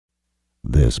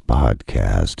This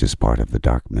podcast is part of the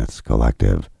Dark Myths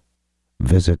Collective.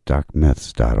 Visit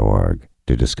darkmyths.org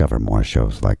to discover more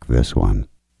shows like this one.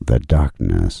 The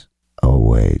darkness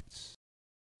awaits.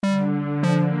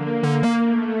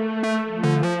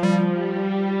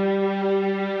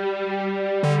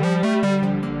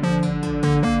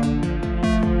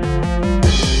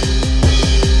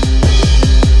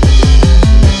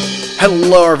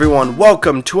 Hello everyone,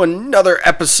 welcome to another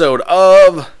episode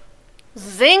of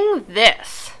Zing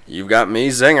This. You've got me,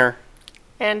 Zinger.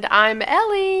 And I'm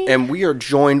Ellie. And we are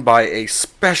joined by a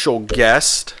special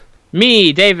guest.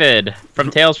 Me, David,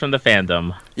 from Tales from the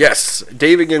Fandom. Yes,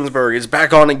 David Ginsburg is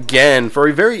back on again for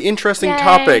a very interesting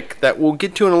topic that we'll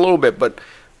get to in a little bit, but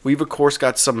we've of course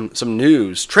got some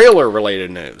news,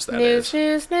 trailer-related news, that is.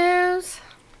 News.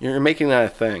 You're making that a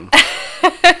thing.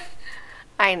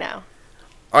 I know.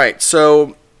 Alright,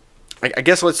 so I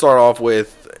guess let's start off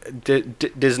with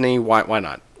Disney. Why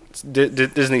not?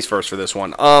 Disney's first for this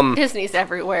one. Disney's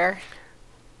everywhere.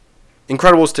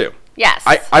 Incredibles 2. Yes,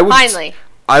 Finally.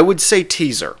 I would say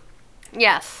teaser.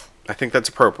 Yes. I think that's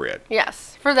appropriate.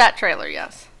 Yes, for that trailer,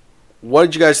 yes. What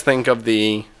did you guys think of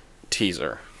the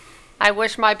teaser? I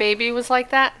wish my baby was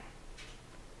like that.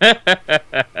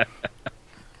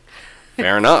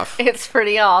 Fair enough. It's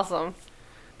pretty awesome.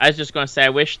 I was just going to say, I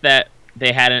wish that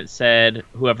they hadn't said,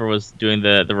 whoever was doing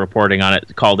the reporting on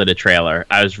it, called it a trailer.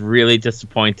 I was really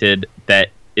disappointed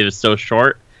that it was so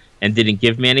short and didn't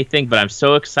give me anything, but I'm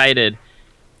so excited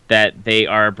that they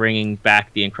are bringing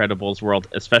back the Incredibles world,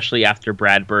 especially after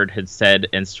Brad Bird had said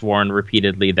and sworn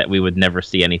repeatedly that we would never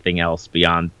see anything else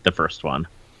beyond the first one.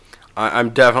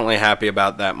 I'm definitely happy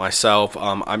about that myself.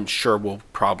 I'm sure we'll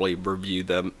probably review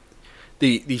them.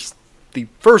 The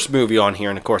first movie on here,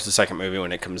 and of course the second movie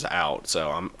when it comes out.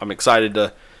 So I'm excited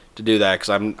to do that because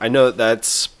I know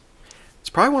it's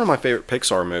probably one of my favorite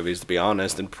Pixar movies, to be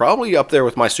honest, and probably up there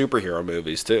with my superhero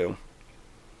movies too.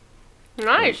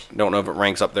 Nice. Don't know if it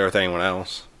ranks up there with anyone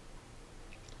else.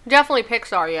 Definitely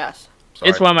Pixar, yes.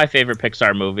 Sorry. It's one of my favorite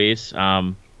Pixar movies.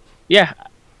 Yeah,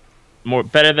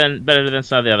 better than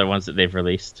some of the other ones that they've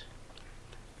released.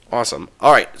 Awesome.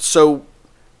 All right, so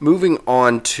moving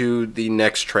on to the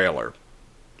next trailer.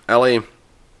 Ellie,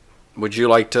 would you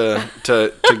like to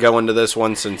go into this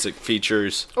one since it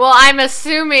features... Well, I'm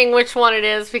assuming which one it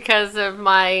is because of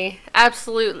my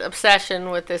absolute obsession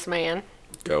with this man.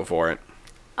 Go for it.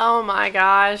 Oh my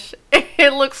gosh.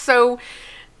 It looks so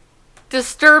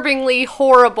disturbingly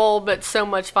horrible, but so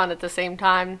much fun at the same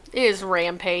time. It is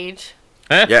Rampage.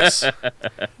 Yes.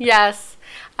 Yes.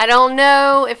 I don't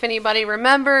know if anybody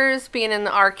remembers being in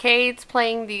the arcades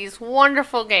playing these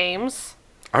wonderful games.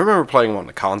 I remember playing one on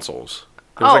the consoles.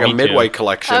 There was like a Me Midway too.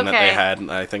 collection that they Okay. had, and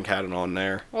I think had it on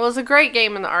there. Well, it was a great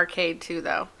game in the arcade too,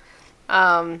 though.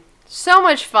 So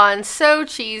much fun, so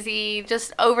cheesy,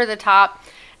 just over the top.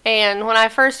 And when I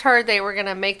first heard they were going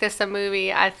to make this a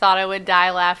movie, I thought I would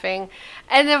die laughing.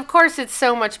 And of course, it's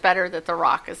so much better that The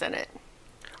Rock is in it.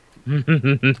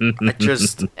 I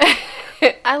just...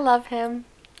 I love him.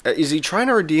 Is he trying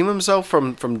to redeem himself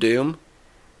from Doom?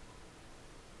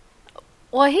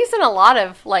 Well, he's in a lot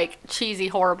of, like, cheesy,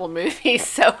 horrible movies,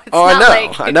 so it's Oh, I not know.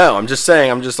 like... I know. I'm just saying.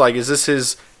 I'm just like, is this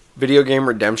his video game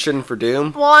redemption for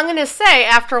Doom? Well, I'm going to say,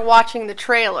 after watching the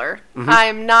trailer,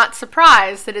 I'm not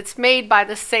surprised that it's made by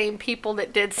the same people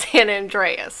that did San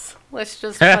Andreas. Let's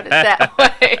just put it that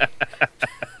way.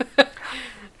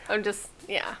 I'm just,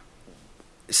 yeah.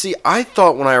 See, I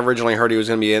thought when I originally heard he was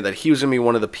going to be in that he was going to be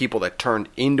one of the people that turned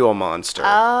into a monster.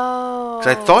 Oh.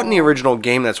 Because I thought in the original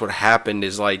game that's what happened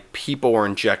is like people were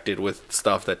injected with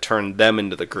stuff that turned them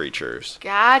into the creatures.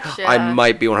 Gotcha. I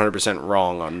might be 100%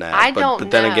 wrong on that.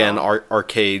 But then again,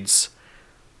 arcades,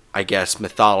 I guess,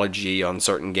 mythology on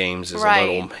certain games is a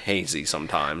little hazy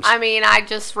sometimes. I mean, I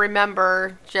just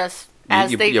remember as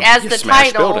You the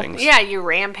smash title, buildings. yeah, you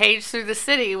rampage through the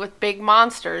city with big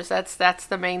monsters. That's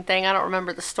the main thing. I don't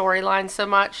remember the storyline so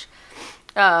much.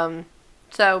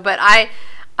 But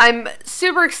I'm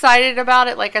super excited about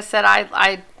it. Like I said,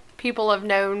 I people have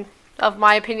known of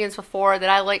my opinions before that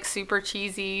I like super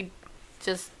cheesy,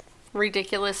 just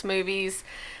ridiculous movies.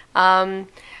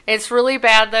 It's really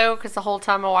bad though because the whole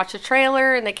time I watched a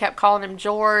trailer and they kept calling him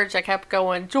George, I kept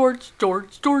going George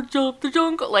of the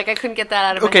jungle. Like I couldn't get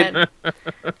that out of my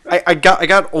head. I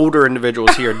got older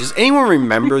individuals here. Does anyone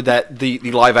remember that the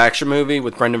live action movie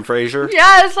with Brendan Fraser?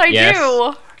 Yes, I Yes.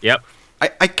 do. Yep.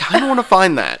 I kind of want to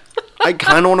find that. I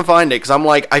kind of want to find it because I'm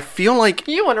like, I feel like...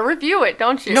 You want to review it,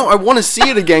 don't you? No, I want to see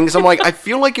it again because I'm like, I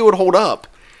feel like it would hold up.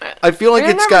 I feel like You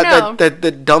it's never got know.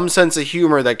 that dumb sense of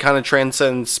humor that kind of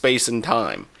transcends space and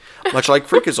time. Much like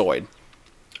Freakazoid.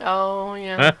 Oh,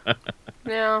 yeah.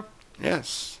 Yeah.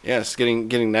 Yes.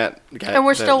 Getting that. And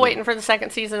we're still waiting for the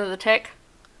second season of The Tick.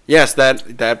 Yes, that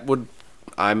would.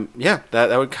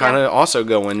 That would kind of also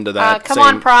go into that. Come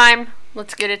on, Prime.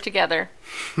 Let's get it together.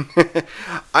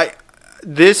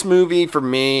 This movie for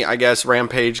me, I guess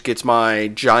Rampage gets my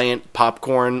giant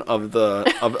popcorn of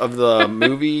the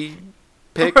movie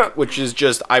pick, which is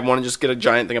just I want to just get a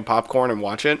giant thing of popcorn and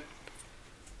watch it.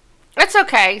 It's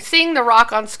okay. Seeing The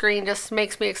Rock on screen just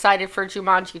makes me excited for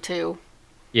Jumanji 2.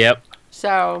 Yep.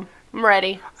 So, I'm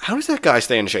ready. How does that guy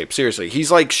stay in shape? Seriously,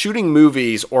 he's like shooting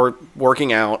movies or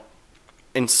working out,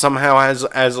 and somehow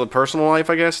has a personal life,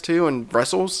 I guess, too, and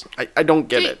wrestles. I don't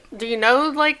get it. Do you know,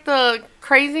 like, the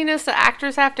craziness that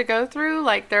actors have to go through?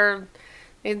 Like, their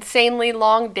insanely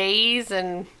long days,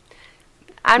 and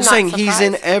I'm not saying surprised. He's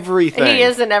in everything. He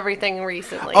is in everything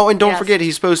recently. Oh, and don't forget,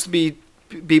 he's supposed to be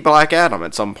Black Adam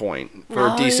at some point for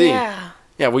DC. Yeah.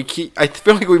 Yeah, I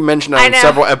feel like we mentioned that on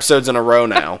several episodes in a row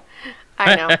now.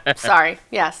 I know. Sorry.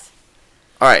 Yes.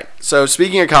 All right. So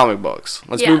speaking of comic books,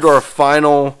 let's move to our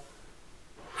final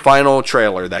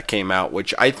trailer that came out,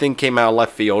 which I think came out of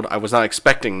left field. I was not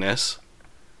expecting this.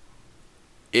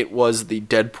 It was the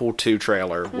Deadpool 2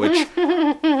 trailer, which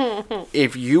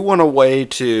if you want a way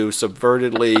to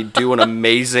subvertedly do an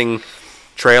amazing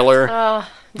trailer,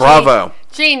 bravo.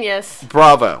 Genius.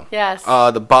 Bravo. Yes.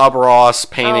 The Bob Ross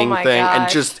painting thing.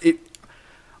 Gosh. And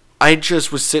I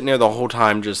just was sitting there the whole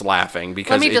time just laughing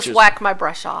because Let me just whack my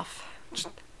brush off.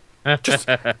 Just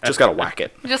gotta whack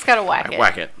it. Just gotta whack it.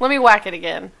 Whack it. Let me whack it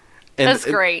again. That's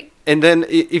great. And then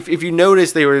if you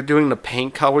notice, they were doing the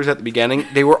paint colors at the beginning.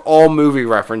 They were all movie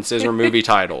references or movie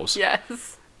titles.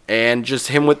 Yes. And just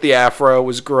him with the afro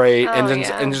was great. Oh,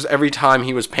 and just every time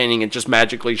he was painting, it just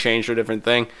magically changed to a different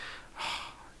thing.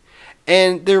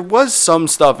 And there was some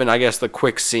stuff in, I guess, the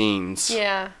quick scenes.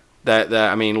 Yeah. That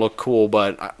I mean, look cool,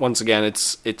 but once again,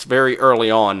 it's very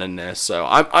early on in this, so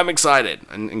I'm excited.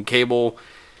 And Cable,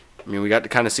 I mean, we got to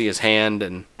kind of see his hand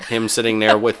and him sitting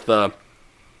there with the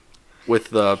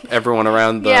everyone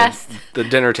around the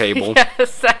dinner table.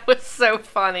 Yes, that was so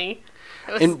funny.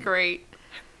 It was great.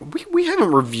 We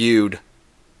haven't reviewed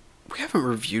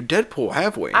Deadpool,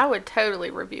 have we? I would totally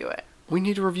review it. We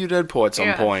need to review Deadpool at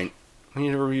some point. We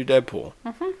need to review Deadpool.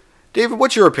 Mm-hmm. David,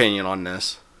 what's your opinion on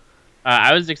this?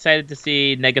 I was excited to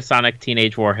see Negasonic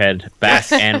Teenage Warhead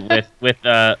back and with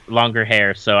longer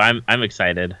hair, so I'm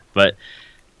excited. But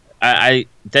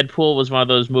Deadpool was one of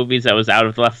those movies that was out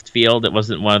of left field. It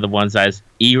wasn't one of the ones I was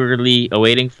eagerly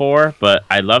awaiting for, but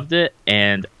I loved it.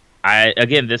 And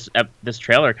this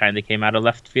trailer kind of came out of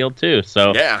left field too.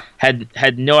 So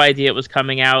had no idea it was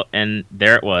coming out, and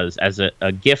there it was as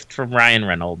a gift from Ryan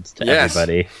Reynolds to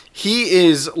everybody. He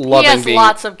is loving. He has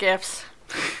lots of gifts.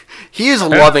 He is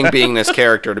loving being this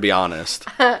character, to be honest.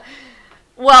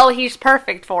 Well, he's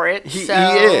perfect for it. He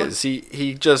is.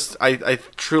 He just. I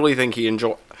truly think he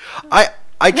enjoy.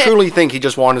 I truly think he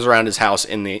just wanders around his house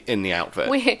in the outfit.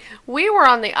 We were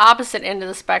on the opposite end of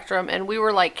the spectrum, and we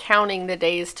were like counting the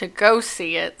days to go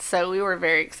see it. So we were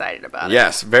very excited about it.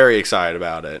 Yes, very excited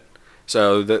about it.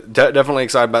 So definitely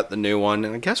excited about the new one,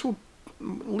 and I guess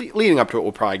leading up to it,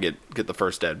 we'll probably get the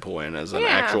first Deadpool in as an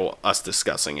actual us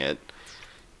discussing it.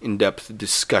 In-depth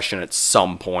discussion at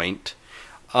some point.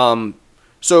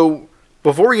 So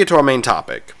before we get to our main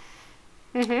topic,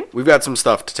 we've got some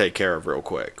stuff to take care of real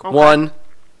quick. Okay. One,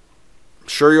 I'm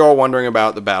sure you're all wondering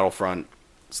about the Battlefront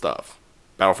stuff.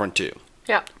 Battlefront 2.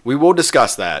 Yeah. We will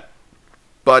discuss that,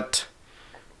 but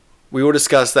we will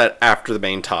discuss that after the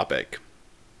main topic.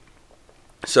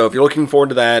 So if you're looking forward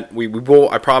to that, we will.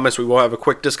 I promise we will have a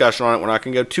quick discussion on it. We're not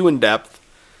going to go too in depth,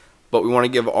 but we want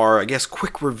to give our, I guess,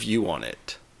 quick review on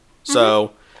it.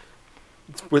 So,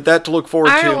 with that to look forward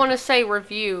to... I don't want to say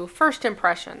review. First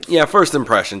impressions. Yeah, first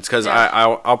impressions, because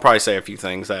I'll probably say a few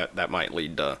things that might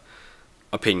lead to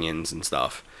opinions and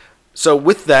stuff. So,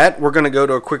 with that, we're going to go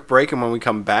to a quick break, and when we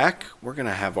come back, we're going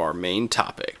to have our main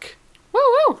topic.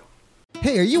 Woo-woo!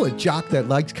 Hey, are you a jock that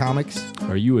likes comics?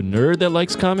 Are you a nerd that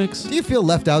likes comics? Do you feel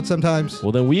left out sometimes?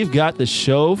 Well, then we've got the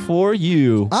show for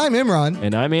you. I'm Imran.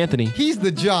 And I'm Anthony. He's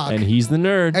the jock. And he's the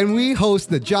nerd. And we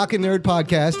host the Jock and Nerd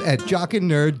podcast at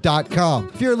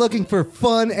jockandnerd.com. If you're looking for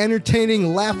fun,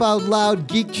 entertaining, laugh-out-loud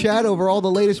geek chat over all the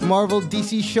latest Marvel,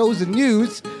 DC shows and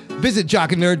news, visit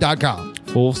jockandnerd.com.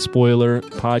 Full spoiler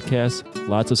podcast,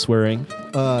 lots of swearing.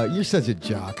 You're such a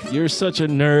jock. You're such a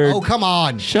nerd. Oh, come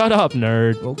on. Shut up,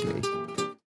 nerd. Okay.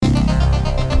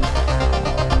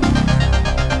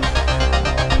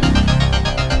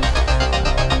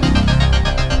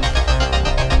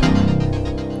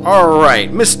 All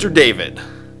right, Mr. David.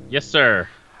 Yes, sir.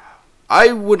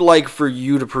 I would like for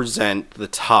you to present the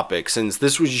topic, since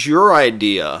this was your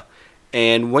idea,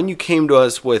 And when you came to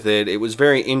us with it, it was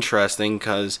very interesting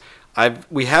because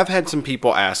we have had some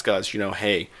people ask us,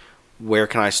 hey, where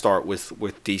can I start with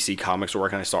DC Comics, or where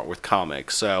can I start with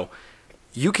comics? So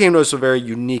you came to us with a very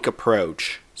unique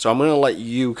approach. So I'm going to let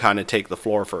you kind of take the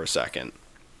floor for a second.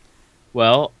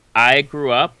 Well, I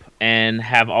grew up and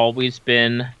have always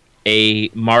been a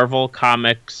Marvel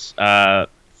Comics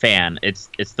fan.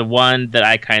 It's the one that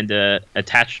I kind of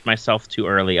attached myself to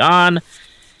early on.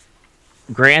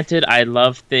 Granted, I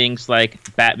love things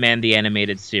like Batman the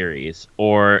Animated Series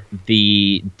or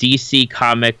the DC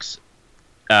Comics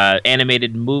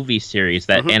animated movie series,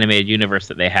 that animated universe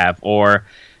that they have, or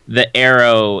the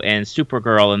Arrow and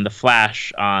Supergirl and the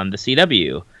Flash on the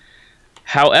CW.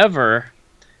 However,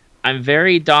 I'm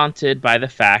very daunted by the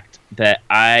fact that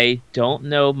I don't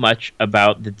know much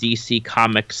about the DC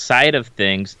Comics side of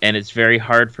things, and it's very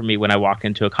hard for me when I walk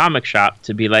into a comic shop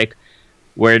to be like,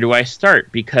 where do I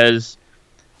start? Because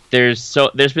there's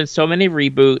been so many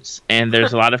reboots, and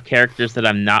there's a lot of characters that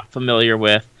I'm not familiar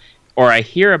with, or I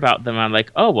hear about them, I'm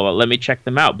like, oh, well, let me check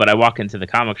them out. But I walk into the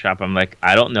comic shop, I'm like,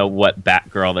 I don't know what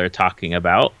Batgirl they're talking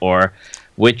about, or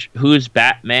who's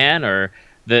Batman, or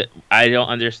I don't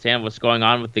understand what's going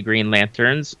on with the Green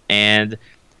Lanterns. And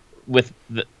with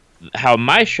how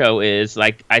my show is,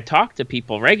 like, I talk to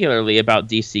people regularly about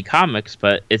DC Comics,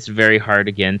 but it's very hard,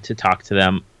 again, to talk to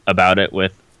them about it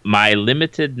with my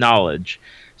limited knowledge.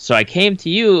 So I came to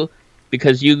you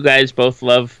because you guys both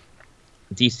love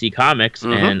DC Comics,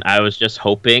 and I was just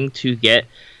hoping to get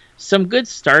some good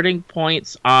starting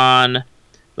points on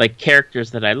like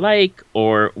characters that I like,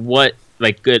 or what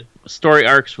like good story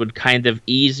arcs would kind of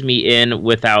ease me in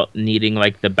without needing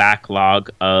like the backlog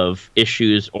of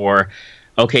issues, or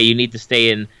okay, you need to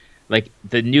stay in like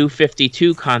the New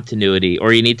 52 continuity,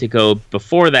 or you need to go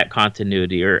before that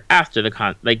continuity or after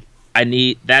the I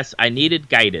needed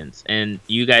guidance, and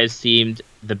you guys seemed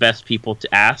the best people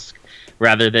to ask,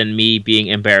 rather than me being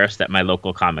embarrassed at my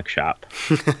local comic shop.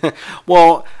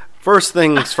 Well, first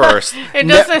things first. I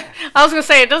was gonna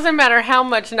say, it doesn't matter how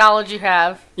much knowledge you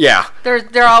have. Yeah.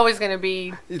 They're always gonna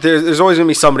be. There's always gonna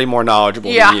be somebody more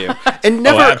knowledgeable than you. And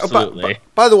never. Absolutely.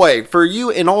 By the way, for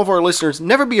you and all of our listeners,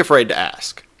 never be afraid to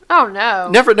ask. Oh no.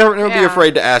 Never be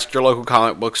afraid to ask your local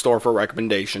comic book store for a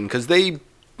recommendation, because they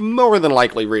more than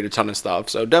likely read a ton of stuff.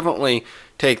 So definitely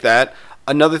take that.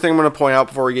 Another thing I'm going to point out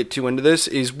before we get too into this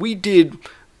is we did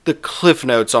the cliff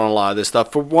notes on a lot of this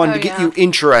stuff. For one, to get you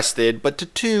interested, but to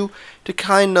two, to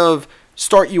kind of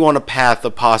start you on a path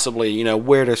of possibly,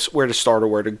 where to start or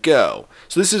where to go.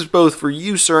 So this is both for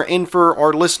you, sir, and for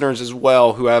our listeners as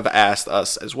well, who have asked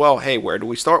us as well, hey, where do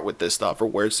we start with this stuff, or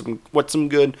what's some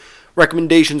good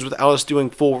recommendations without us doing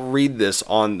full read this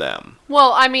on them.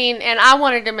 Well, I mean, and I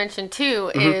wanted to mention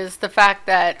too is the fact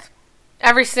that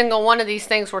every single one of these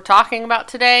things we're talking about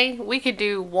today, we could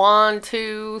do 1,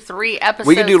 2, 3 episodes.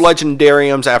 We could do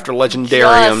legendariums after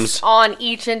legendariums just on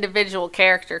each individual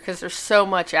character, because there's so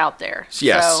much out there.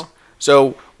 Yes.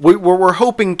 So we're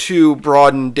hoping to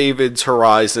broaden David's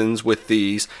horizons with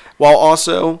these, while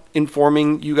also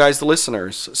informing you guys, the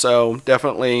listeners. So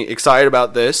definitely excited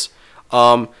about this.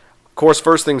 Of course,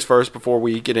 first things first, before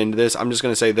we get into this, I'm just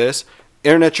going to say this.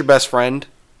 Internet's your best friend.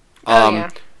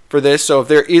 For this. So if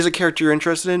there is a character you're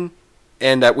interested in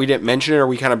and that we didn't mention it, or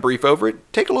we kind of brief over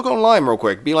it, take a look online real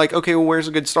quick. Be like, okay, well, where's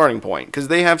a good starting point? Because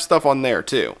they have stuff on there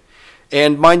too.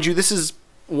 And mind you, this is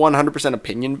 100%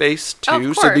 opinion based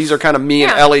too. So these are kind of me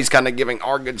and Ellie's kind of giving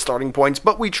our good starting points,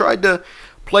 but we tried to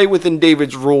play within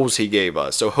David's rules he gave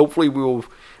us. So hopefully we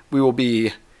will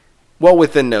be well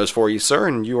within those for you, sir.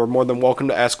 And you are more than welcome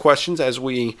to ask questions as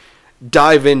we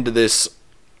dive into this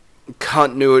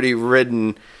continuity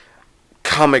ridden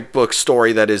comic book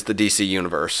story that is the DC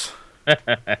universe. By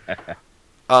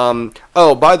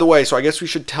the way, so I guess we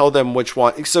should tell them which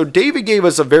one. So David gave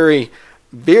us a very,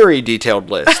 very detailed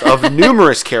list of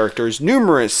numerous characters,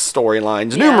 numerous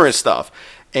storylines, numerous stuff.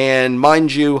 And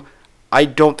mind you, I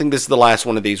don't think this is the last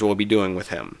one of these we'll be doing with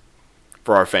him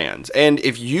for our fans. And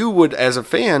if you would, as a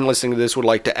fan listening to this, would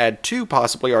like to add to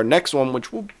possibly our next one,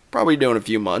 which we'll probably do in a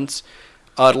few months,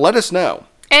 let us know.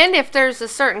 And if there's a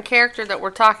certain character that we're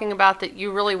talking about that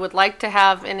you really would like to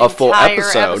have an full entire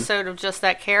episode of just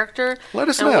that character, let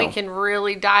us know. know. And we can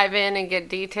really dive in and get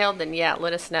detailed, then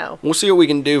let us know. We'll see what we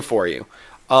can do for you.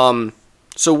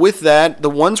 So with that, the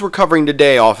ones we're covering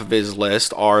today off of his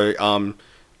list are,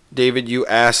 David, you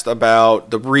asked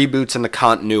about the reboots and the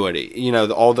continuity,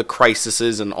 all the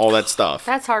crises and all that stuff.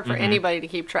 That's hard for anybody to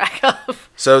keep track of.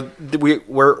 So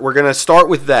we're going to start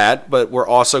with that, but we're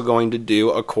also going to do,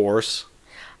 of course,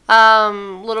 a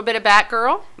little bit of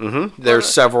Batgirl. There's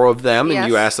several of them, and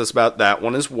you asked us about that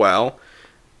one as well.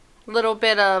 Little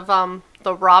bit of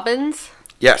the Robins.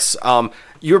 Yes.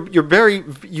 You're very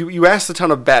you asked a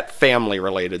ton of Bat family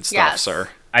related stuff, Yes. sir.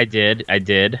 I did.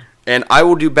 And I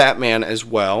will do Batman as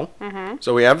well. Mm-hmm.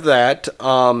 So we have that.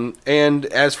 And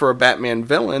as for a Batman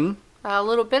villain, A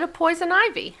little bit of Poison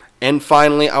Ivy. and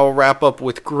finally I will wrap up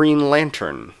with Green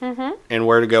Lantern and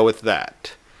where to go with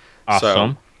that.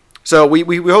 Awesome. So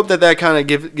we hope that kind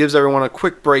of gives everyone a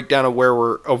quick breakdown of where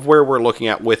we're looking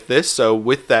at with this. So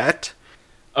with that,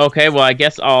 Okay, well, I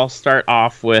guess I'll start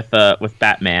off with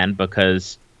Batman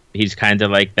because he's kind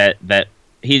of like that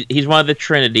he's one of the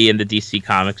Trinity in the DC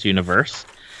Comics universe.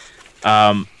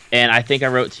 And I think I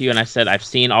wrote to you and I said I've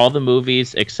seen all the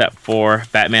movies except for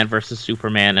Batman versus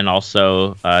Superman and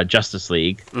also Justice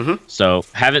League. Mm-hmm. So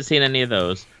haven't seen any of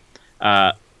those.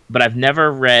 But I've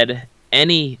never read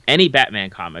any Batman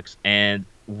comics. And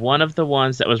one of the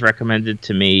ones that was recommended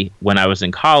to me when I was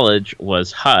in college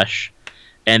was Hush.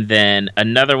 And then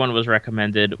another one was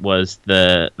recommended was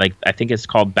I think it's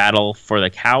called Battle for the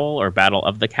Cowl or Battle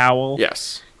of the Cowl.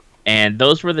 yes. And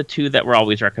those were the two that were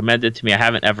always recommended to me. I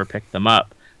haven't ever picked them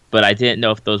up, but I didn't know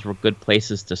if those were good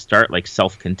places to start, like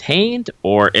self-contained,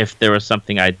 or if there was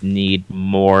something I'd need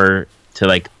more to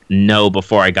like know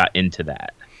before I got into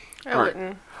that. I Alright.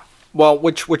 wouldn't. Well,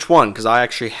 which one? Because I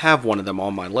actually have one of them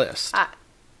on my list.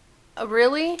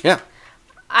 Really? Yeah.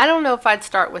 I don't know if I'd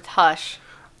start with Hush.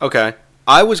 Okay.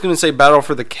 I was going to say Battle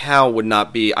for the Cow would not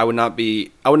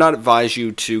advise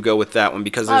you to go with that one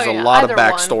because there's a lot of either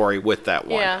one. backstory with that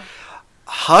one. Yeah.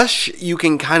 Hush, you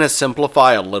can kind of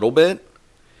simplify a little bit.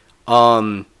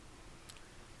 You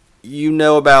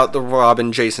know about the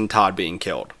Robin Jason Todd being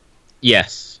killed.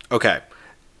 Yes. Okay.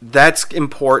 That's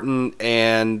important,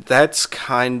 and that's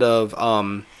kind of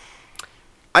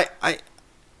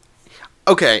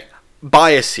okay,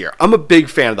 bias here. I'm a big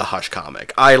fan of the Hush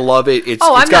comic. I love it.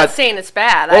 I'm not saying it's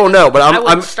bad. But I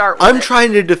wouldn't start with I'm it.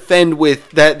 trying to defend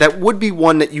with that. That would be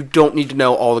one that you don't need to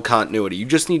know all the continuity. You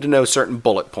just need to know certain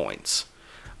bullet points.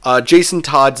 Jason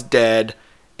Todd's dead,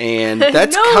 and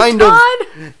that's No, kind Todd!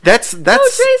 of that's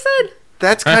Oh, Jason!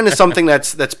 that's kind of something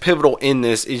that's pivotal in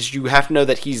this. Is you have to know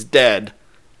that he's dead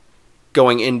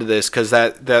going into this because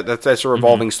that's a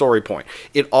revolving story point.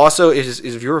 It also is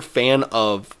if you're a fan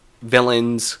of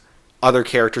villains, other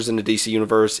characters in the DC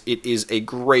universe, it is a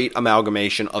great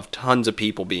amalgamation of tons of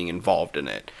people being involved in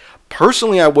it.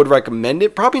 Personally, I would recommend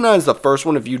it. Probably not as the first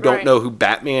one if you don't Right. know who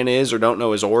Batman is or don't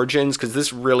know his origins, because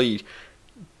this really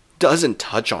doesn't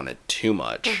touch on it too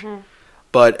much.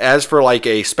 But as for like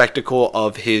a spectacle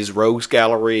of his rogues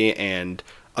gallery and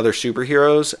other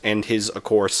superheroes and his, of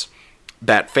course,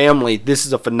 Bat family, this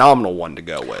is a phenomenal one to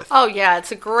go with. Oh, yeah.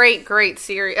 It's a great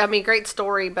series. I mean, great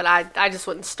story, but I just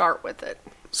wouldn't start with it.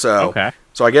 So, Okay.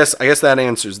 so I guess that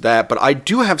answers that. But I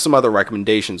do have some other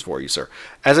recommendations for you, sir.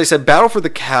 As I said, Battle for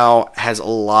the Cow has a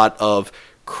lot of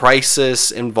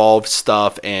crisis-involved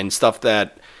stuff and stuff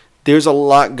that there's a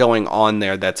lot going on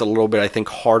there that's a little bit, I think,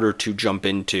 harder to jump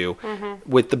into.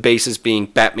 With the basis being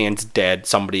Batman's dead,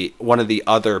 one of the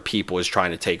other people is trying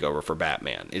to take over for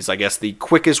Batman. Is, I guess, the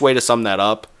quickest way to sum that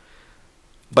up.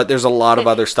 But there's a lot of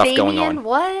other stuff going on. Damien,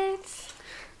 what?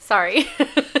 Sorry.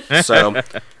 So,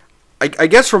 I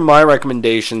guess from my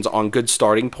recommendations on good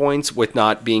starting points with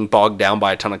not being bogged down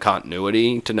by a ton of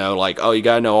continuity to know, like, oh, you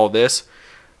gotta know all this.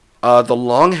 The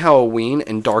Long Halloween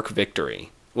and Dark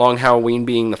Victory. Long Halloween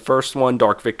being the first one,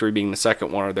 Dark Victory being the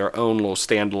second one, are their own little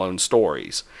standalone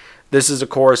stories. This is, of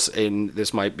course, and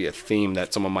this might be a theme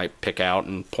that someone might pick out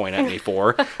and point at me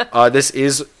for. This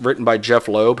is written by Jeff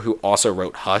Loeb, who also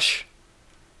wrote Hush.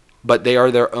 But they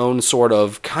are their own sort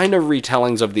of kind of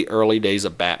retellings of the early days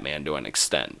of Batman to an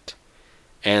extent.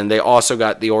 And they also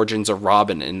got the origins of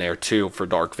Robin in there too for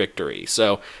Dark Victory.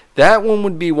 So that one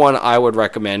would be one I would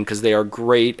recommend because they are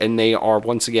great and they are,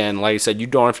 once again, like I said, you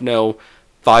don't have to know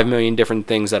 5 million different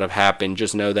things that have happened.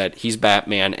 Just know that he's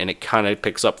Batman and it kind of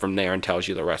picks up from there and tells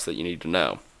you the rest that you need to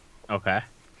know. Okay.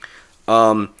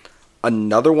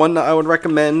 Another one that I would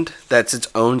recommend that's its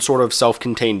own sort of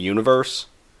self-contained universe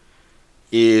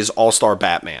is All-Star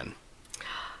Batman.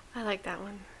 I like that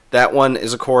one. That one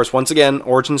is, of course, once again,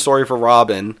 origin story for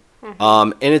Robin.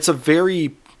 And it's a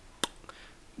very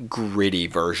gritty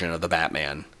version of the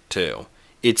Batman, too.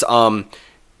 It's, I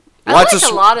lots like of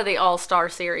a lot of the All-Star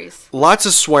series. lots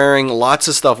of swearing, lots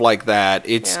of stuff like that.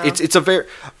 It's Yeah. it's a very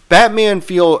Batman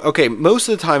most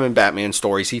of the time in Batman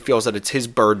stories he feels that it's his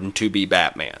burden to be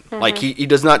Batman. Like he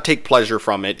does not take pleasure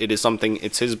from it.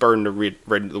 It's his burden to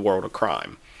rid the world of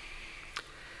crime.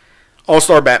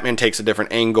 All-Star Batman takes a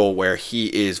different angle where he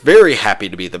is very happy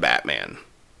to be the Batman.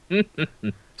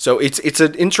 So it's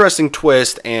an interesting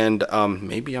twist, and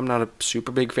maybe I'm not a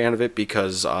super big fan of it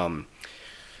because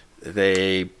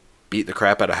they beat the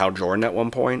crap out of Hal Jordan at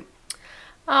one point.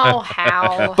 Oh,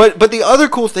 how? But the other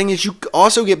cool thing is you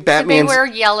also get Did they Batman's. wear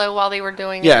yellow while they were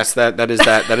doing it? Yes, that is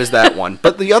that one.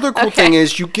 But the other cool thing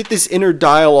is you get this inner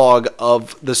dialogue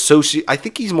of the I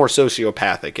think he's more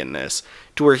sociopathic in this,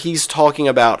 to where he's talking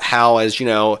about how, as you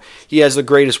know, he has the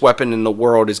greatest weapon in the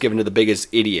world is given to the biggest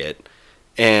idiot,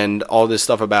 and all this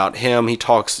stuff about him. He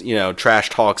talks, trash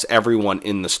talks everyone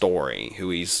in the story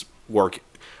who he's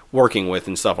working with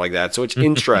and stuff like that. So it's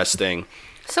interesting.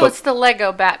 So it's the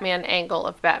Lego Batman angle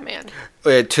of Batman.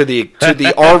 To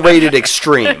the R-rated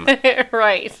extreme.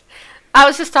 Right. I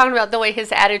was just talking about the way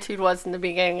his attitude was in the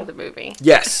beginning of the movie.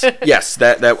 Yes,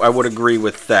 that I would agree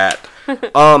with that.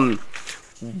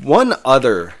 One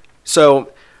other.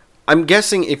 So I'm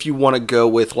guessing if you want to go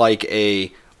with like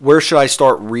where should I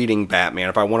start reading Batman?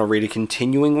 If I want to read a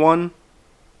continuing one,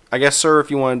 I guess, sir, if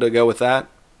you wanted to go with that.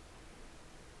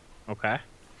 Okay.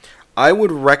 I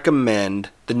would recommend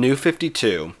the New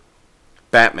 52,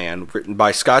 Batman, written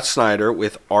by Scott Snyder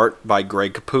with art by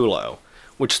Greg Capullo,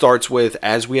 which starts with,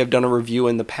 as we have done a review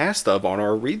in the past of on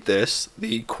our Read This,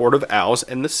 the Court of Owls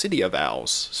and the City of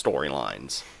Owls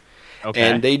storylines. Okay.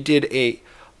 And they did a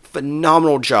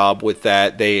phenomenal job with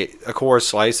that. They, of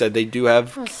course, like I said, they do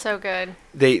have... It was so good.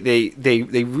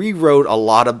 They rewrote a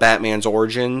lot of Batman's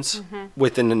origins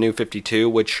within the New 52,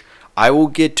 which I will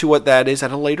get to what that is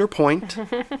at a later point.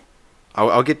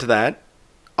 I'll get to that.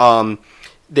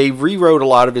 They rewrote a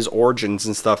lot of his origins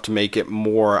and stuff to make it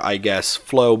more, I guess,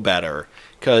 flow better.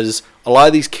 Because a lot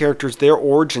of these characters, their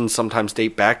origins sometimes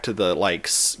date back to the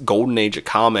golden age of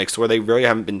comics, where they really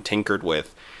haven't been tinkered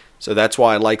with. So that's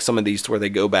why I like some of these to where they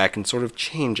go back and sort of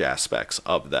change aspects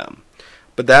of them.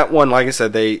 But that one, like I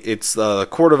said, it's the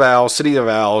Court of Owls, City of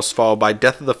Owls, followed by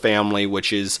Death of the Family,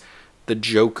 which is the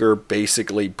Joker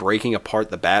basically breaking apart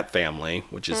the Bat family,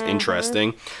 which is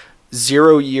interesting.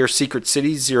 0 Year Secret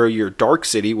City, 0 Year Dark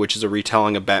City, which is a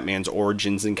retelling of Batman's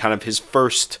origins and kind of his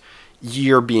first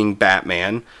year being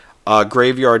Batman.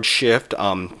 Graveyard Shift,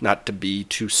 not to be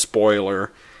too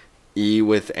spoiler-y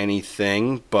with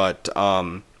anything, but...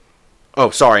 Oh,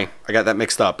 sorry, I got that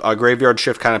mixed up. Graveyard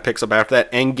Shift kind of picks up after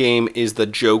that. Endgame is the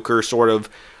Joker sort of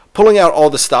pulling out all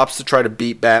the stops to try to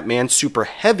beat Batman. Super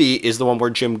Heavy is the one where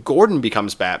Jim Gordon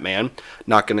becomes Batman.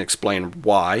 Not going to explain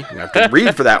why. You have to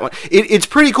read for that one. It's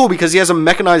pretty cool because he has a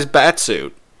mechanized bat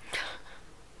suit.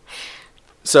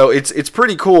 So it's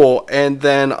pretty cool. And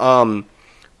then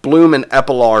Bloom and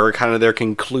Epilogue are kind of their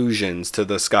conclusions to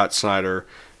the Scott Snyder,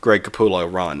 Greg Capullo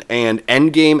run. And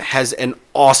Endgame has an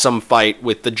awesome fight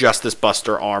with the Justice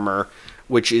Buster armor,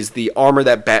 which is the armor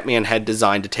that Batman had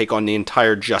designed to take on the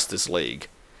entire Justice League.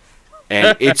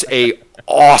 And it's a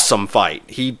awesome fight.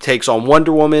 He takes on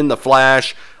Wonder Woman, The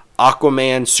Flash,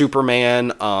 Aquaman,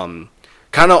 Superman, kind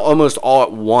of almost all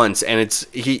at once. And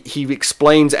he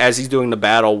explains as he's doing the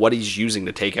battle what he's using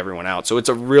to take everyone out. So it's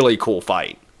a really cool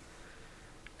fight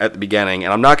at the beginning.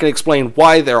 And I'm not going to explain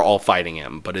why they're all fighting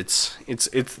him, but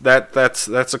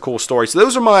that's a cool story. So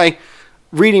those are my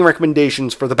reading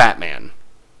recommendations for the Batman.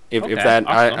 If that,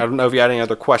 awesome. I don't know if you had any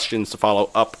other questions to follow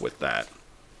up with that.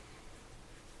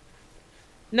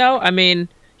 No, I mean,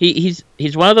 he's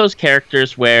one of those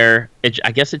characters where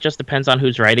I guess it just depends on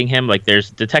who's writing him. Like, there's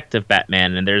Detective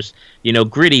Batman, and there's,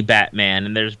 gritty Batman,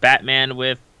 and there's Batman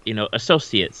with,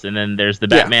 associates, and then there's the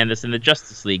Batman that's in the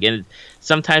Justice League. And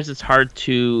sometimes it's hard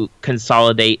to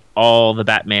consolidate all the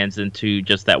Batmans into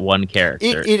just that one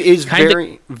character. It is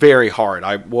very, very hard.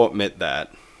 I will admit that.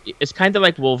 It's kind of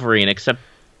like Wolverine, except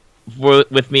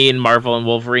with me and Marvel and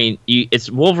Wolverine, it's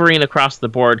Wolverine across the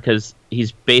board because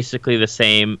he's basically the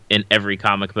same in every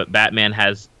comic, but Batman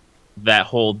has that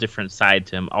whole different side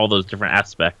to him, all those different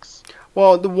aspects.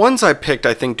 Well, the ones I picked,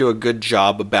 I think, do a good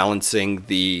job of balancing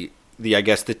the I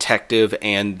guess, detective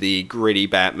and the gritty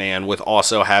Batman with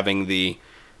also having the,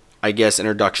 I guess,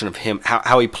 introduction of him,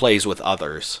 how he plays with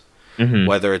others. Mm-hmm.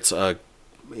 Whether it's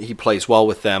he plays well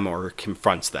with them or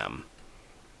confronts them.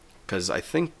 Because I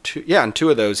think, in two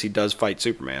of those, he does fight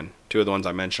Superman. Two of the ones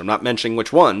I mentioned. I'm not mentioning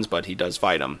which ones, but he does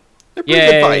fight them. They're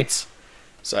pretty good fights.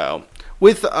 So,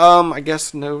 with, I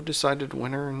guess, no decided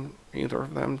winner in either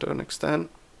of them to an extent.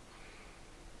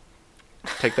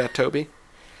 Take that, Toby.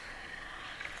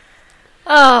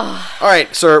 Oh. All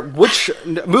right, sir.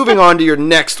 Moving on to your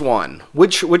next one.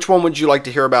 Which one would you like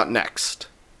to hear about next?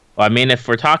 Well, I mean, if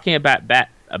we're talking about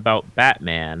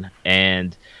Batman,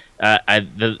 and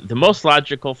the most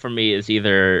logical for me is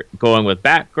either going with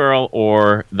Batgirl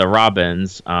or the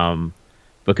Robins,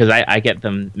 because I get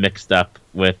them mixed up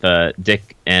with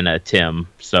Dick and Tim.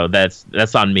 So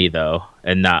that's on me though,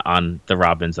 and not on the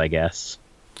Robins, I guess.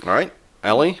 All right,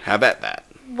 Ellie, have at that.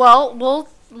 Well,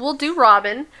 we'll do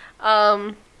Robin.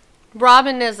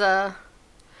 Robin is a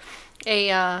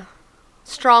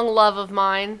strong love of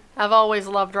mine. I've always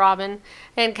loved Robin.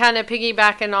 And kind of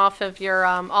piggybacking off of your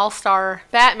All-Star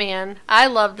Batman, I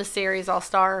love the series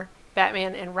All-Star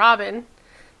Batman and Robin.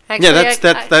 Actually,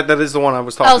 Yeah, that is the one I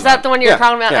was talking about. Oh, is that the one you were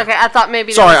talking about? Yeah. Okay, I thought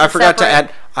maybe Sorry, that I was forgot to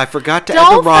separate. add. I forgot to add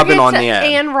Don't the Robin forget on to the end.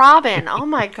 And Robin. Oh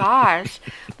my gosh.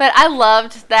 But I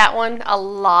loved that one a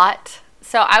lot.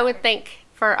 So I would think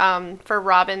for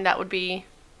Robin that would be.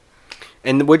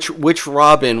 And which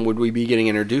Robin would we be getting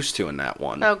introduced to in that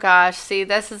one? Oh gosh, see,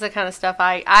 this is the kind of stuff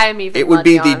I am even. It would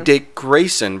be muddy the on. Dick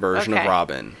Grayson version Okay. of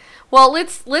Robin. Well,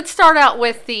 let's start out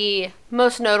with the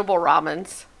most notable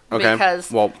Robins. Okay.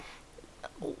 Because well,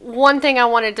 one thing I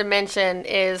wanted to mention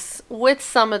is with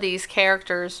some of these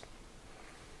characters,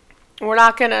 we're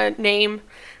not gonna name.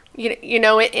 You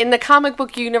know, in the comic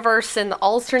book universe and the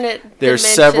alternate there's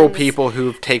several dimensions- people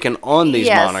who've taken on these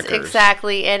yes, monikers.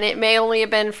 exactly, and it may only have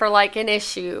been for like an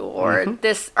issue or Mm-hmm.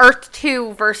 this Earth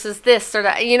 2 versus this or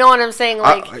that. You know what I'm saying?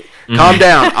 Like, Calm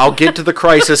down. I'll get to the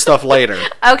Crisis stuff later.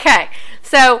 okay,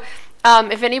 so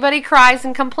if anybody cries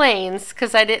and complains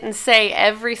because I didn't say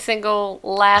every single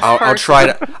last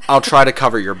person, I'll try to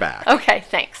cover your back. Okay,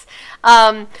 thanks.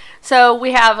 So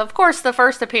we have, of course, the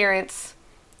first appearance.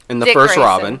 In the Dick first Grayson.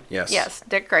 Robin, yes. Yes,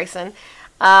 Dick Grayson.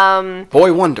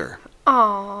 Boy Wonder.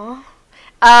 Aww.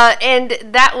 And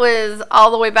that was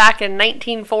all the way back in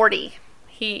 1940.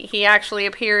 He actually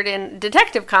appeared in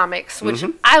Detective Comics, which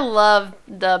I love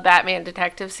the Batman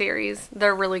Detective series.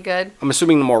 They're really good. I'm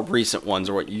assuming the more recent ones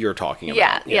are what you're talking about.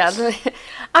 Yeah, Yes. yeah.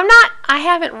 I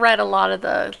haven't read a lot of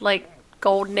the, like,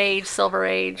 Golden Age, Silver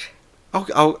Age.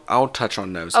 I'll touch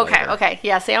on those Okay, later. okay.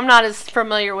 Yeah, see, I'm not as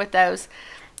familiar with those.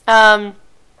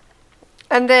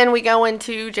 And then we go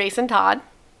into Jason Todd.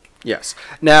 Yes.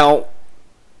 Now,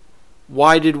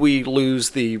 why did we lose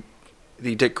the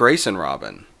Dick Grayson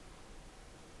Robin?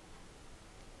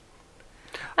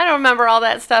 I don't remember all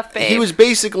that stuff, babe. He was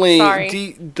basically Sorry.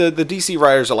 the DC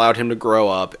writers allowed him to grow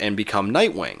up and become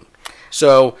Nightwing.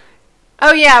 So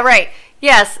Oh yeah, right.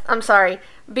 Yes, I'm sorry.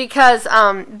 Because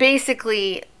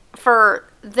basically for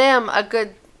them a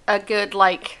good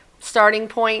like starting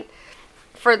point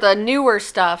for the newer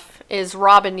stuff is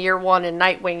Robin Year 1 and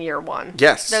Nightwing Year 1.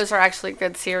 Yes. Those are actually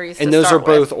good series and to those are start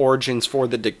with. both origins for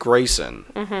the Dick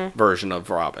Grayson version of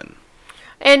Robin.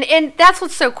 And that's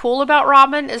what's so cool about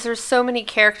Robin is there's so many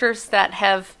characters that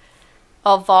have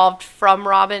evolved from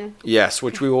Robin. Yes,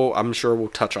 which I'm sure we'll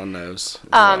touch on those. as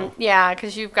well. Yeah,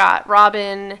 because you've got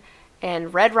Robin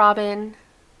and Red Robin,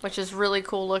 which is really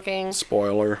cool looking.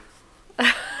 Spoiler.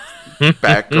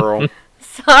 Batgirl.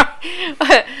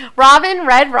 Sorry. Robin,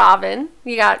 Red Robin.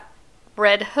 You got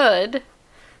Red Hood.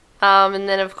 And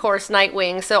then, of course,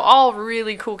 Nightwing. So all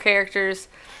really cool characters.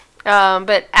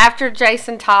 But after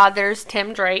Jason Todd, there's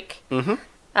Tim Drake.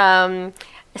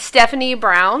 Stephanie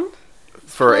Brown.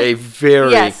 For a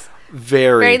very, Yes.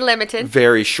 very, Very limited.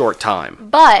 very short time.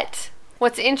 But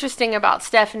what's interesting about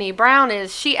Stephanie Brown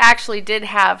is she actually did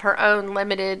have her own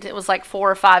limited, it was like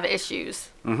 4 or 5 issues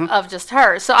of just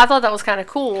her. So I thought that was kind of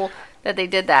cool that they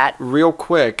did that. Real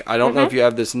quick, I don't know Mm-hmm. if you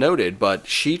have this noted, but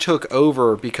she took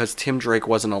over because Tim Drake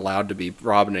wasn't allowed to be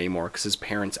Robin anymore because his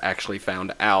parents actually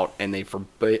found out and they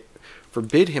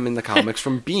forbid him in the comics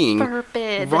from being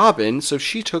Forbid. Robin, so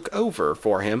she took over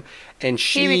for him, and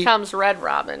He becomes Red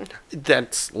Robin.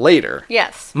 that's later.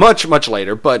 Yes. Much, much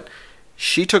later, but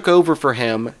she took over for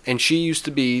him, and she used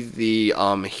to be the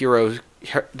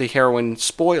heroine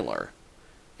spoiler,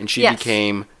 and she Yes.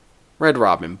 became Red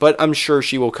Robin, but I'm sure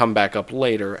she will come back up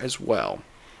later as well.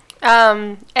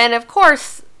 And of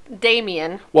course,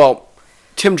 Damien. Well,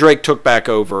 Tim Drake took back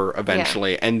over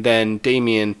eventually, and then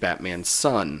Damian, Batman's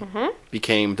son, Mm-hmm.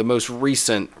 became the most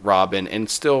recent Robin and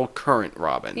still current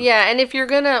Robin. Yeah, and if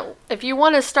you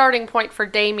want a starting point for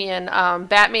Damien,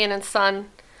 Batman and Son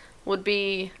would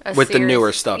be a With the series.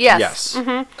 newer stuff, yes.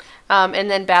 Mm-hmm. And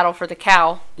then Battle for the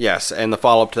Cow. Yes, and the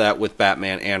follow-up to that with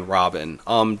Batman and Robin.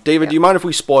 David, do you mind if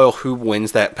we spoil who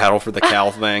wins that Battle for the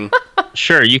Cow thing?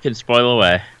 Sure, you can spoil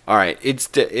away. All right, it's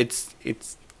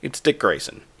Dick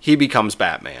Grayson. He becomes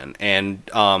Batman, and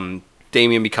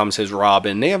Damian becomes his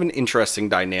Robin. They have an interesting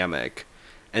dynamic,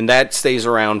 and that stays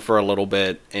around for a little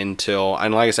bit until.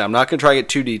 And like I said, I'm not going to try to get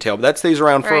too detailed, but that stays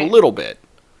around for a Right. little bit.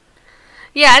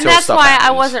 Yeah, and Until that's stuff why I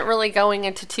happens. wasn't really going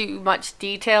into too much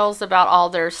details about all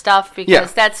their stuff because Yeah.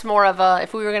 that's more of a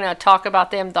if we were going to talk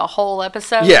about them the whole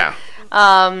episode. Yeah,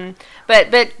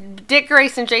 But Dick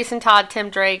Grayson, Jason Todd, Tim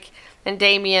Drake, and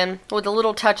Damien with a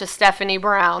little touch of Stephanie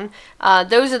Brown.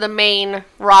 Those are the main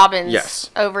Robins Yes.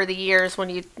 over the years when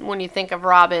you think of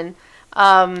Robin.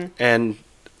 and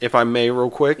if I may, real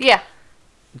quick, Yeah.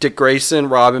 Dick Grayson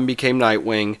Robin became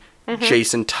Nightwing.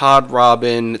 Jason Todd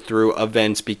Robin through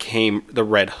events became the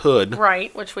Red Hood,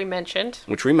 Right, which we mentioned.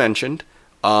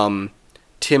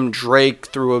 Tim Drake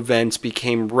through events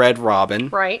became Red Robin,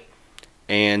 Right.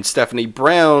 and Stephanie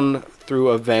Brown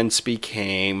through events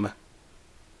became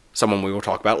someone we will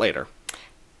talk about later.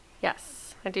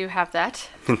 Yes, I do have that.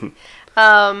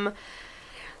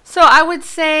 So I would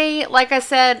say, like I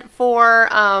said, for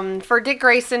Dick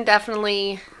Grayson,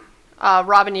 definitely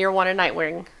Robin Year One and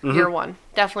Nightwing Year One.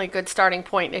 Definitely a good starting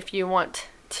point if you want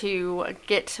to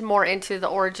get more into the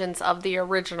origins of the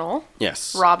original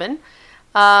Yes. Robin.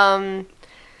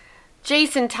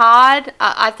 Jason Todd,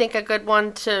 I think a good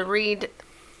one to read.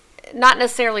 Not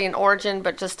necessarily an origin,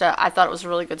 but just I thought it was a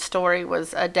really good story.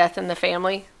 Was A Death in the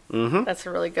Family. Mm-hmm. That's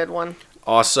a really good one.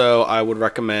 Also, I would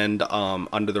recommend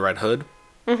Under the Red Hood.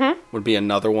 Would be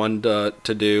another one to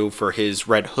do for his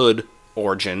Red Hood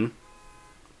origin.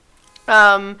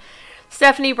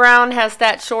 Stephanie Brown has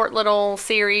that short little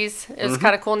series. It's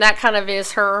kind of cool, and that kind of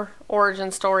is her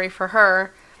origin story for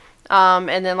her.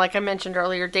 And then, like I mentioned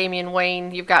earlier, Damian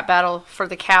Wayne. You've got Battle for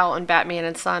the Cowl and Batman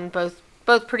and Son, both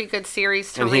pretty good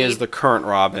series to read. And he is the current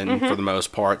Robin for the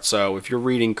most part. So if you're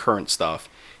reading current stuff,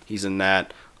 he's in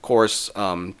that. Of course,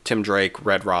 Tim Drake,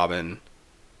 Red Robin,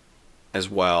 as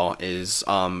well,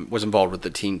 was involved with the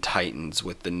Teen Titans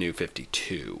with the New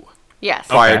 52. Yes.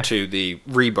 Prior to the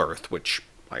Rebirth, which,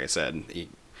 like I said,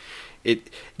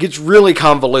 it gets really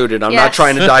convoluted. I'm not Yes.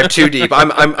 trying to dive too deep.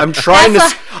 I'm trying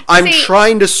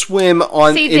trying to swim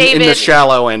in the David,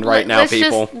 shallow end right now, let's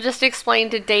people. Just explain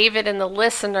to David and the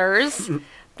listeners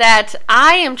that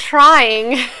I am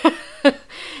trying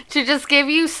to just give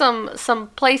you some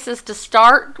places to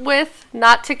start with,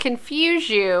 not to confuse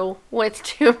you with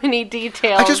too many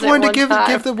details. I just wanted to give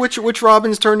the which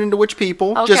Robins turned into which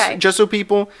people, Okay. just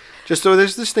so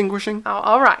there's distinguishing. Oh,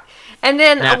 all right. And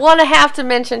then Now- one I have to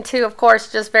mention too, of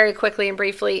course, just very quickly and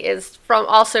briefly, is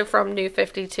from New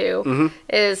 52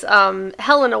 is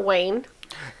Helena Wayne.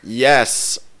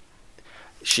 Yes,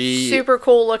 she Super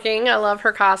cool looking. I love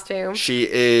her costume. she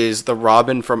is the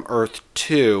Robin from Earth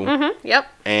 2. Yep.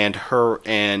 And her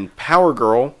and Power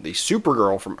Girl, the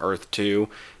Supergirl from Earth 2,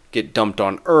 get dumped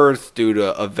on Earth due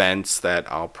to events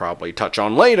that I'll probably touch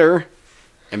on later,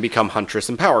 and become Huntress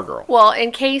and Power Girl. Well,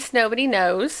 in case nobody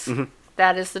knows,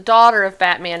 that is the daughter of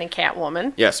Batman and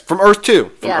Catwoman. Yes, from Earth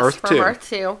 2. From Yes, Earth from 2. Earth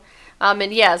 2.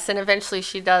 And yes, and eventually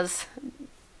she does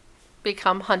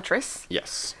become Huntress.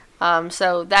 Yes.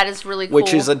 So that is really cool.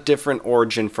 Which is a different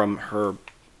origin from her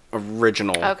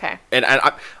original. Okay. And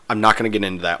I'm not going to get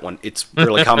into that one. It's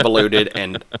really convoluted,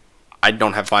 and I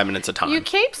don't have 5 minutes of time. You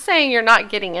keep saying you're not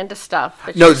getting into stuff.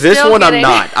 But No, you're this still one getting...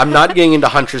 I'm not. I'm not getting into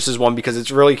Huntress's one because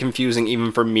it's really confusing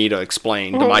even for me to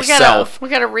explain to myself. We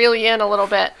gotta reel you in a little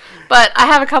bit. But I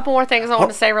have a couple more things I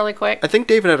want to say really quick. I think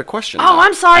David had a question. Oh,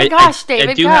 I'm sorry. Gosh, David,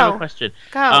 I do go. have a question.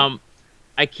 Go.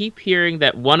 I keep hearing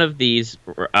that one of these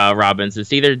Robins,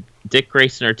 it's either Dick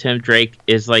Grayson or Tim Drake,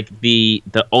 is like the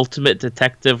ultimate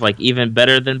detective, like even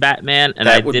better than Batman, and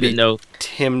That I would didn't be know.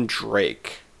 Tim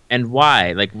Drake. And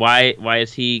why? Like, why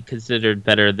is he considered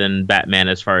better than Batman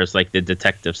as far as like the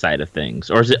detective side of things,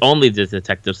 or is it only the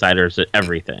detective side, or is it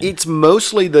everything? It's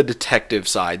mostly the detective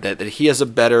side that he has a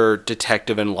better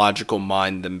detective and logical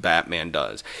mind than Batman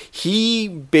does. He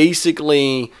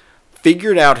basically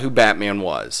figured out who Batman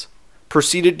was,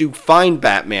 proceeded to find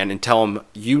Batman and tell him,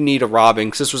 you need a Robin,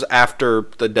 because this was after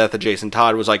the death of Jason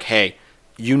Todd, was like, hey,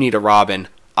 you need a Robin,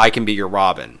 I can be your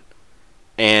Robin.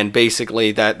 And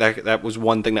basically that was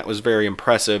one thing that was very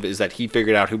impressive, is that he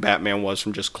figured out who Batman was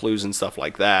from just clues and stuff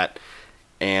like that.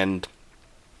 And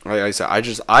like I said, I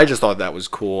just thought that was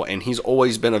cool, and he's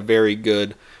always been a very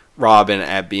good Robin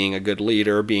at being a good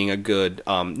leader, being a good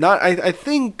I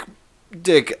think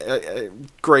Dick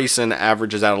Grayson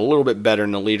averages out a little bit better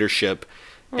in the leadership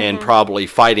and probably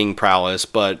fighting prowess,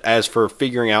 but as for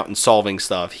figuring out and solving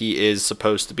stuff, he is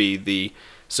supposed to be the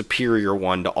superior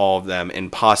one to all of them, and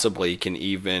possibly can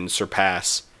even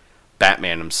surpass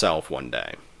Batman himself one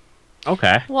day.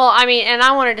 Okay. Well, I mean, and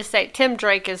I wanted to say Tim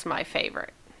Drake is my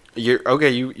favorite. You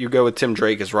go with Tim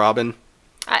Drake as Robin?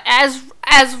 As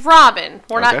Robin.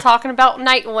 We're Okay. not talking about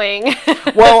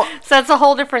Nightwing. Well, so that's a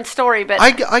whole different story, but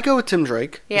I go with Tim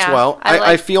Drake as Yeah, well.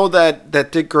 I feel that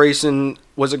Dick Grayson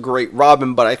was a great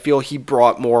Robin, but I feel he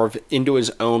brought more into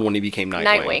his own when he became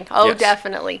Nightwing. Oh, Yes.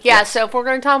 definitely. Yeah, so if we're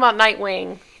going to talk about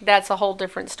Nightwing, that's a whole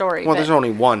different story. Well, but- there's only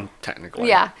one, technically.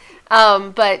 Yeah.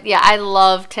 But yeah, I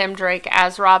love Tim Drake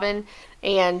as Robin,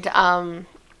 and I'm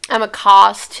a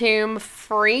costume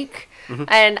freak,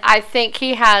 and I think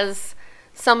he has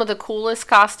some of the coolest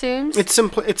costumes. It's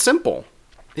simple.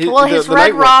 Well, his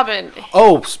Red Robin.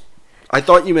 Oh, I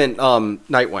thought you meant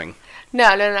Nightwing.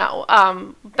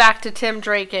 No. Back to Tim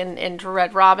Drake and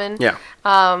Red Robin. Yeah.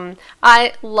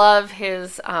 I love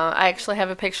his. I actually have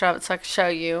a picture of it so I can show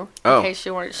you in case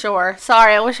you weren't sure.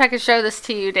 Sorry, I wish I could show this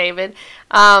to you, David.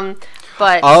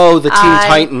 But the Teen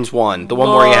Titans one, the one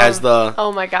where he has the.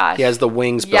 Oh my gosh. He has the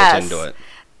wings built into it.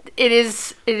 It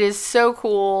is so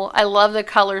cool. I love the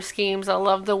color schemes. I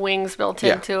love the wings built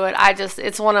into it.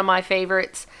 It's one of my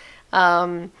favorites.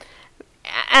 And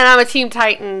I'm a Teen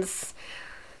Titans.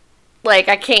 Like,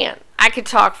 I could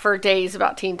talk for days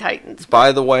about Teen Titans.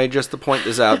 By the way, just to point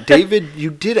this out, David, you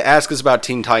did ask us about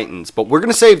Teen Titans, but we're going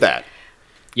to save that.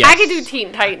 Yes. I could do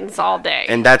Teen Titans all day.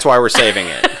 And that's why we're saving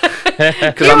it.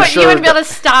 You wouldn't be able to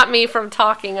stop me from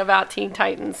talking about Teen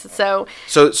Titans. So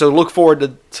look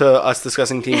forward to us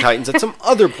discussing Teen Titans at some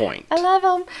other point. I love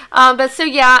them.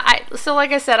 So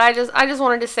like I said, I just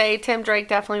wanted to say Tim Drake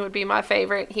definitely would be my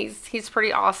favorite. He's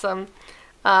pretty awesome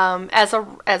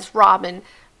as Robin.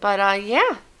 But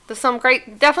there's some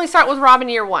great. Definitely start with Robin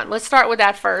Year One. Let's start with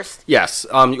that first. Yes,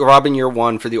 Robin Year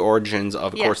One for the origins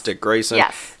of course, Dick Grayson.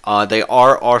 Yes. They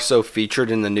are also featured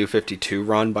in the New 52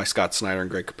 run by Scott Snyder and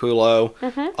Greg Capullo.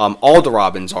 Mm-hmm. All the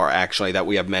Robins are actually that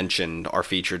we have mentioned are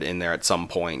featured in there at some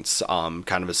points, kind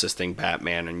of assisting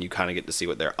Batman, and you kind of get to see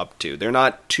what they're up to. They're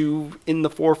not too in the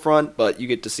forefront, but you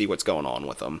get to see what's going on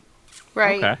with them.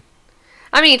 Right. Okay.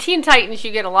 I mean, Teen Titans,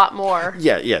 you get a lot more.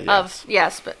 Yeah.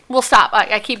 Yes, but we'll stop.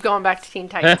 I keep going back to Teen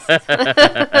Titans.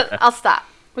 I'll stop.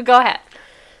 But go ahead.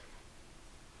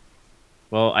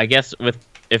 Well, I guess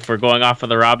if we're going off of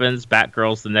the Robins,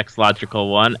 Batgirl's the next logical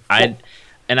one. I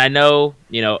know,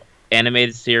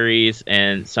 animated series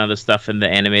and some of the stuff in the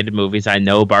animated movies. I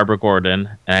know Barbara Gordon,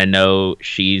 and I know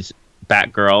she's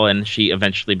Batgirl, and she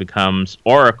eventually becomes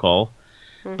Oracle.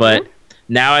 Mm-hmm. But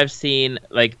now I've seen,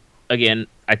 again,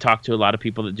 I talk to a lot of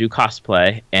people that do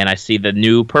cosplay, and I see the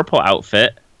new purple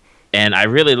outfit, and I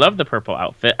really love the purple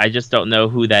outfit. I just don't know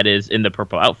who that is in the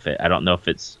purple outfit. I don't know if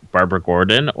it's Barbara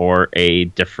Gordon or a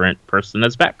different person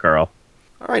as Batgirl.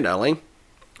 All right, Ellie.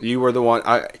 You were the one.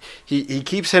 He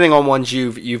keeps hitting on ones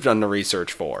you've done the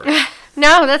research for.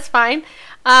 No, that's fine.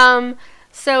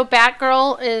 So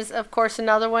Batgirl is, of course,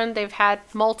 another one. They've had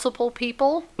multiple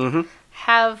people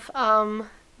have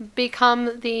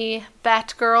become the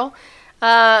Batgirl.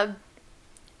 The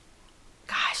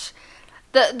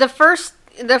first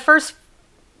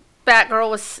Batgirl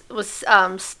was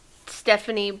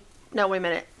Stephanie. No, wait a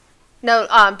minute.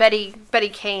 No, Betty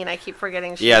Kane. I keep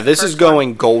forgetting. This is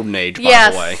going Golden Age,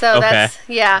 by the way. So Okay.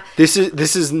 This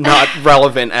is not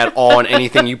relevant at all in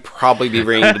anything you probably be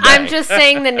reading today. I'm just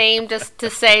saying the name just to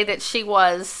say that she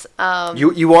was.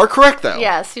 You are correct though.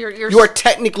 Yes, you are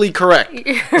technically correct.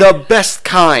 The best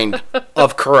kind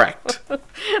of correct.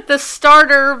 The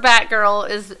starter Batgirl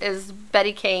is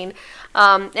Betty Kane,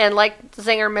 and like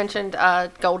Zinger mentioned,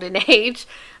 Golden Age.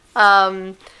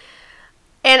 And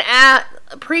at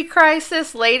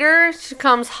pre-crisis later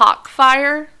comes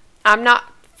Hawkfire. I'm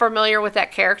not familiar with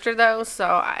that character though,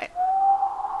 so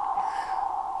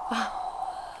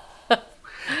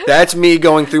That's me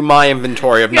going through my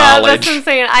inventory of yeah, knowledge. that's what I'm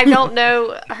saying. I don't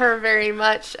know her very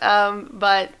much,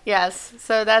 but yes.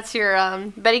 So that's your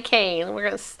Betty Kane. We're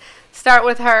gonna start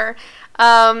with her,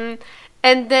 and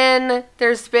then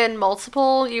there's been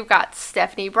multiple. You've got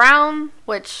Stephanie Brown,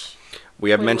 which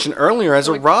we have mentioned earlier as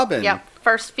a Robin. Yep,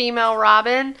 first female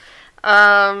Robin.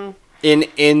 In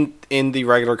the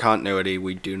regular continuity,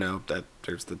 we do know that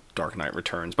there's the Dark Knight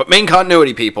Returns, but main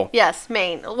continuity, people. Yes,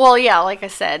 main. Well, yeah, like I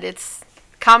said, it's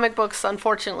comic books.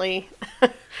 Unfortunately,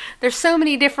 there's so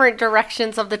many different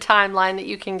directions of the timeline that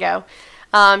you can go.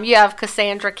 You have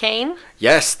Cassandra Cain.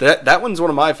 Yes, that one's one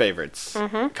of my favorites.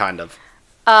 Kind of.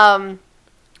 And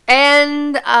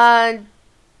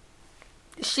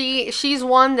she's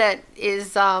one that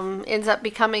is ends up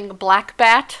becoming Black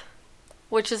Bat,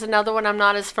 which is another one I'm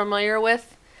not as familiar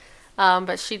with.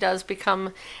 But she does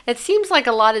become. It seems like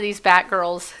a lot of these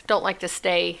Batgirls don't like to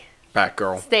stay at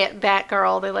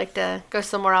Batgirl. They like to go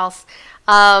somewhere else.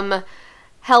 Helena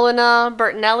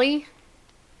Bertinelli.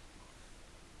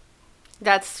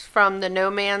 That's from the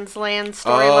No Man's Land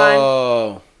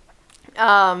storyline.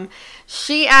 Oh.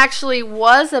 She actually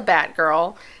was a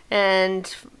Batgirl,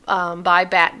 and by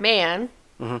Batman,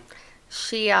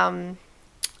 she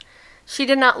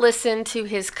did not listen to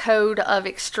his code of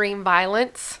extreme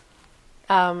violence.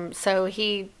 So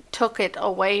he took it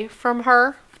away from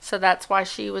her. So that's why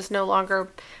she was no longer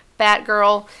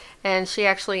Batgirl, and she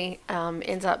actually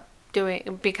ends up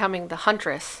becoming the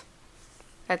Huntress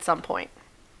at some point.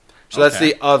 So that's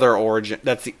Okay. the other origin.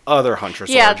 That's the other Huntress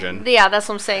Yeah, origin. yeah, that's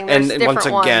what I'm saying. There's And different once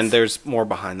again, ones. there's more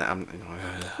behind that.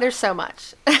 There's so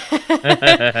much.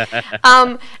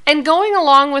 And going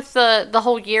along with the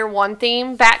whole year one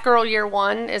theme, Batgirl Year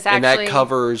One is And actually that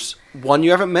covers one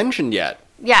you haven't mentioned yet,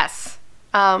 yes,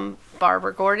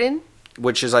 Barbara Gordon.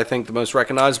 which is, I think, the most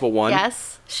recognizable one.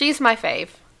 Yes, she's my fave.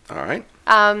 All right.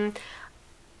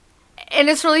 And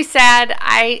it's really sad.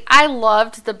 I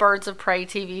loved the Birds of Prey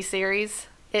TV series.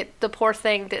 The poor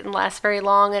thing didn't last very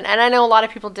long, and I know a lot of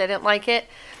people didn't like it.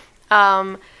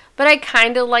 But I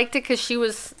kind of liked it because she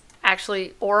was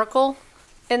actually Oracle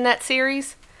in that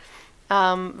series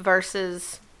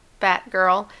versus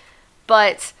Batgirl.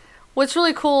 But what's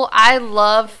really cool, I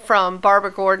love from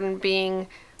Barbara Gordon being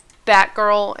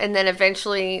Batgirl, and then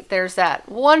eventually there's that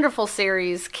wonderful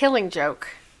series, Killing Joke.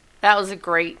 That was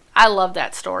I love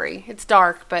that story. It's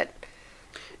dark, but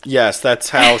Yes, that's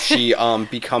how she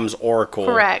becomes Oracle.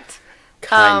 correct.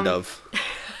 Kind of.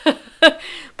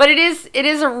 But it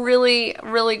is a really,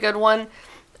 really good one.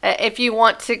 If you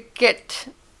want to get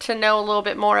to know a little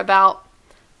bit more about,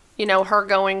 her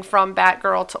going from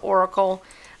Batgirl to Oracle,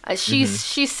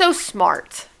 she's so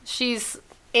smart. She's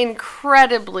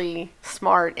incredibly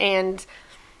smart, and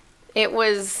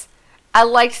I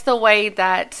liked the way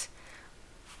that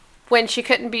when she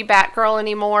couldn't be Batgirl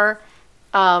anymore,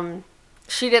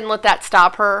 she didn't let that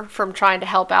stop her from trying to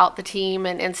help out the team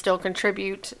and still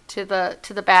contribute to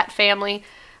the Bat family.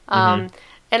 And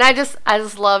I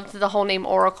just loved the whole name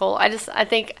Oracle. I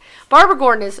think Barbara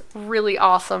Gordon is really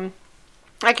awesome.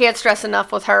 I can't stress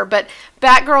enough with her. But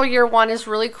Batgirl Year One is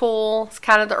really cool. It's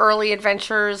kind of the early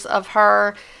adventures of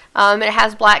her. It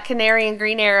has Black Canary and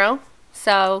Green Arrow,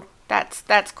 so that's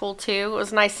cool too. It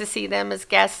was nice to see them as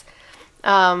guests.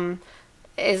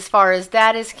 As far as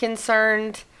that is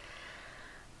concerned,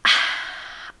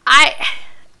 I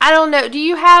don't know. Do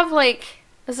you have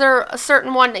is there a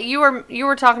certain one that you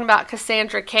were talking about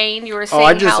Cassandra Cain? You were saying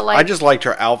I just liked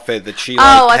her outfit that she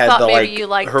I had thought the maybe you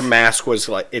liked. her mask was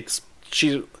it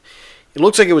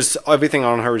looks like it was everything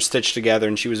on her was stitched together,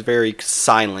 and she was very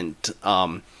silent,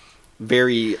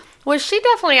 very. Well, she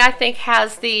definitely, I think,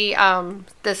 has the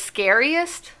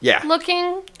scariest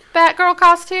looking Batgirl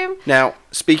costume. Now,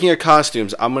 speaking of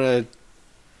costumes, I'm gonna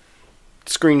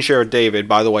screen share David.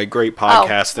 By the way, great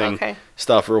podcasting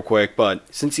stuff, real quick.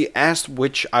 But since he asked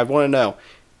which, I want to know: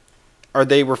 are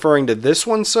they referring to this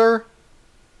one, sir,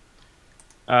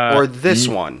 or this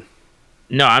one?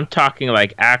 No, I'm talking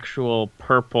like actual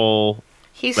purple.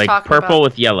 He's like talking purple about,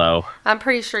 with yellow. I'm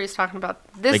pretty sure he's talking about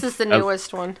this. Is the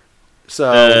newest one.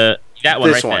 So that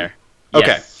one this right one. there. Okay.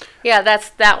 Yes. Yeah, that's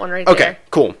that one right Okay, there.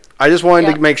 cool. I just wanted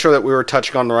Yep. to make sure that we were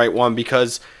touching on the right one,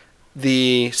 because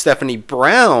the Stephanie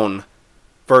Brown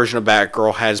version of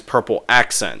Batgirl has purple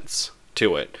accents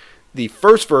to it. The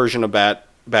first version of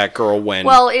Batgirl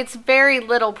Well, it's very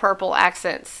little purple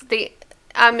accents.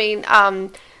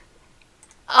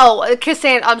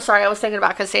 Cassandra. I'm sorry, I was thinking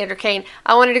about Cassandra Cain.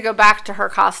 I wanted to go back to her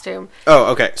costume.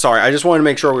 Oh, okay. Sorry, I just wanted to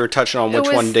make sure we were touching on which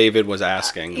was- one David was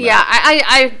asking. Yeah,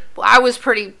 I was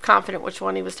pretty confident which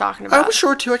one he was talking I about. was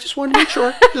sure too. I just wanted to make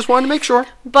sure. Just wanted to make sure.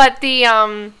 But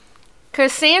the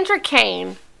Cassandra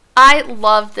Cain, I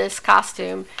love this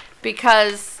costume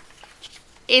because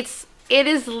it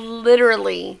is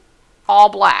literally all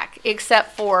black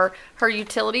except for her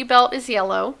utility belt is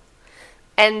yellow,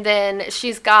 and then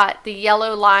she's got the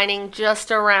yellow lining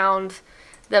just around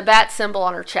the bat symbol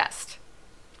on her chest.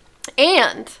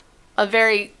 And a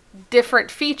very different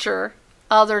feature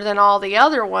other than all the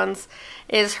other ones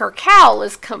is her cowl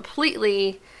is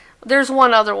completely, there's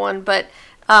one other one, but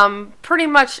pretty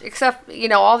much except,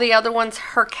 all the other ones,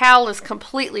 her cowl is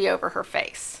completely over her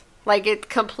face. Like, it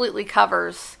completely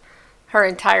covers her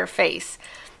entire face.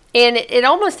 And it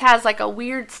almost has like a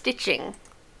weird stitching,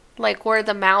 like where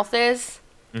the mouth is.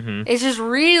 Mm-hmm. It's just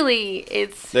really,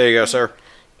 There you go, sir.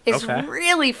 it's Okay.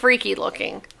 really freaky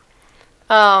looking.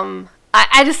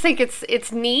 I just think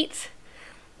it's neat,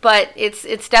 but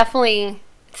it's definitely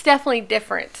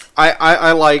different.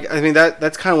 I mean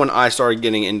that's kind of when I started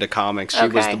getting into comics. She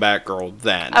was Okay. the Batgirl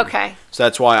then. Okay. So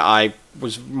that's why I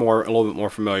was a little bit more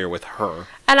familiar with her.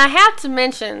 And I have to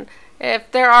mention,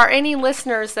 if there are any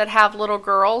listeners that have little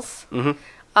girls, or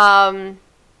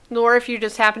if you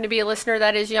just happen to be a listener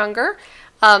that is younger,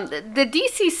 the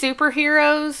DC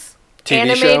Superheroes TV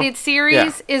animated show?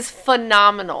 series is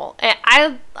phenomenal. And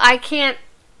I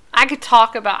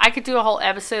could do a whole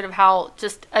episode of how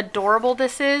just adorable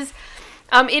this is.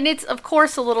 And it's of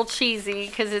course a little cheesy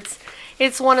because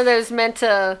it's one of those meant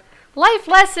to life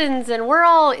lessons, and we're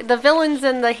all the villains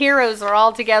and the heroes are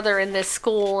all together in this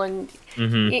school, and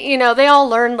you know, they all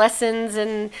learn lessons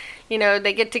and, you know,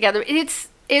 they get together.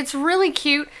 It's really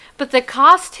cute, but the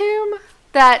costume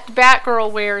that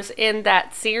Batgirl wears in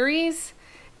that series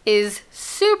is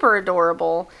super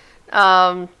adorable.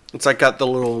 It's like got the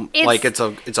little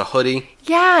it's a hoodie.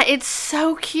 Yeah, it's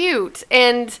so cute,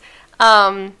 and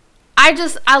I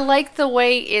like the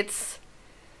way it's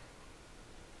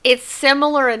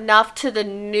similar enough to the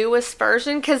newest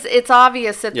version because it's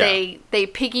obvious that they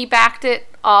piggybacked it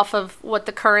off of what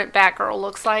the current Batgirl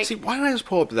looks like. See, why don't I just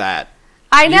pull up that?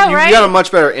 I know, right? You got a much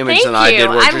better image Thank than I did, you.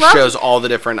 where it I just love- shows all the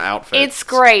different outfits. It's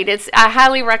great. I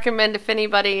highly recommend if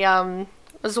anybody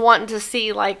was wanting to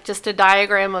see like just a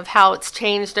diagram of how it's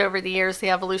changed over the years, the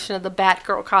evolution of the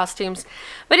Batgirl costumes.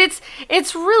 But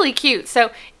it's really cute.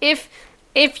 So if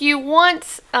you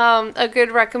want a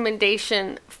good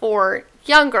recommendation for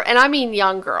younger, and I mean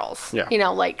young girls, you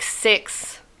know, like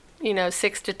 6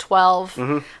 to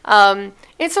 12.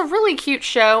 It's a really cute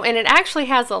show, and it actually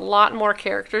has a lot more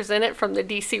characters in it from the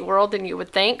DC world than you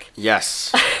would think.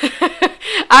 Yes.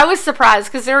 I was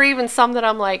surprised because there are even some that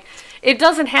I'm like, it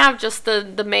doesn't have just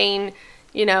the main,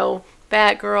 you know,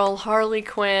 Batgirl, Harley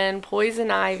Quinn, Poison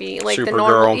Ivy, like the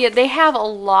normal. Supergirl. Yeah, they have a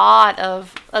lot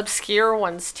of obscure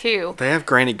ones too. They have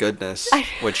Granny Goodness,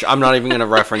 which I'm not even going to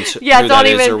reference Yeah, who don't that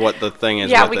is even- or what the thing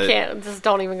is. Yeah, with we it. can't. Just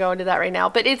don't even go into that right now.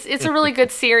 But it's a really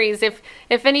good series. If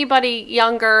anybody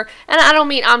younger, and I don't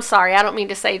mean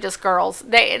to say just girls.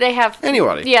 They have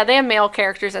Anybody. Yeah, they have male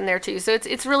characters in there too. So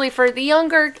it's really for the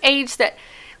younger age that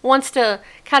wants to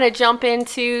kind of jump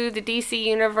into the DC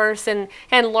universe and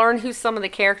learn who some of the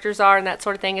characters are and that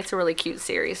sort of thing. It's a really cute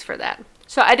series for that.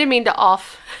 So I didn't mean to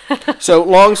off. So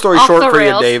long story Off short the for you,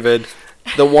 rails. David,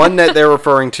 the one that they're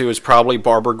referring to is probably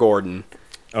Barbara Gordon.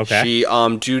 Okay. She,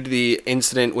 due to the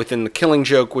incident within the Killing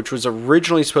Joke, which was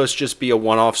originally supposed to just be a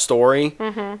one-off story,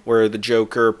 where the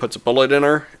Joker puts a bullet in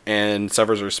her and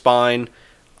severs her spine.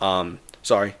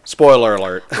 Sorry, spoiler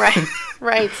alert.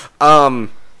 Right.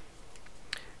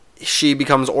 She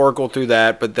becomes Oracle through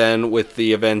that, but then with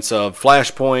the events of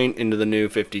Flashpoint into the New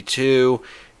 52,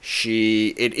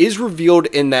 it is revealed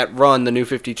in that run, the New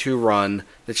 52 run,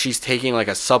 that she's taking like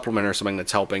a supplement or something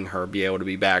that's helping her be able to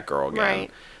be Batgirl again.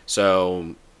 Right.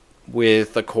 So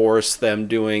with, of course, them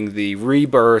doing the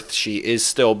rebirth, she is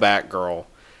still Batgirl.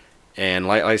 And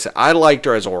like I said, I liked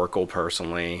her as Oracle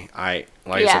personally. I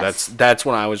Yes. said, that's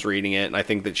when I was reading it, and I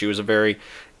think that she was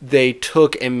they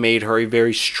took and made her a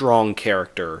very strong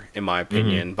character, in my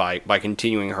opinion, by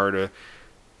continuing her to.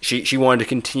 She wanted to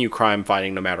continue crime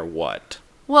fighting no matter what.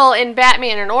 Well, and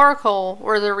Batman and Oracle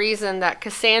were the reason that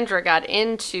Cassandra got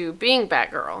into being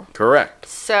Batgirl. Correct.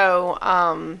 So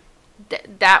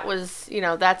that was, you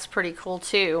know, that's pretty cool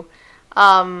too.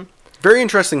 Very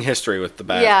interesting history with the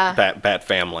Bat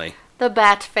family. The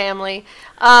Bat family.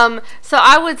 So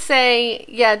I would say,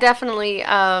 yeah, definitely.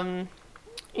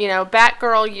 You know,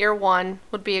 Batgirl Year One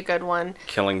would be a good one.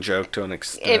 Killing Joke to an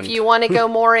extent. If you want to go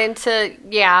more into,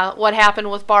 what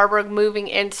happened with Barbara moving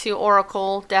into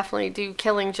Oracle, definitely do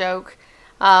Killing Joke.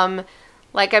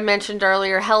 Like I mentioned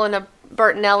earlier, Helena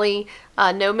Bertinelli,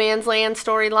 No Man's Land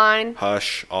storyline.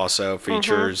 Hush also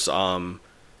features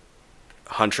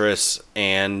Huntress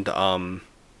and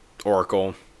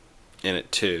Oracle in it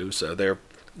too, so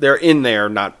they're in there,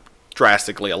 not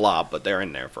drastically a lot, but they're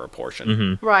in there for a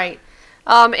portion. Right.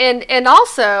 And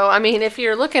also, I mean, if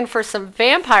you're looking for some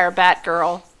vampire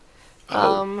Batgirl,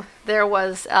 there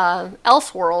was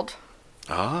Elseworld.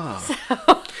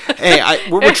 Hey,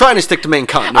 we're trying to stick to main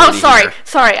continuity.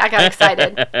 Sorry, I got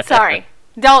excited. Sorry.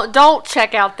 Don't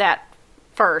check out that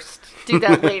first. Do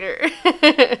that later.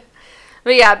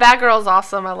 But yeah, Batgirl's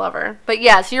awesome. I love her. But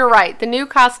yes, you're right. The new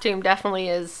costume definitely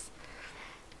is.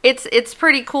 It's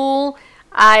pretty cool.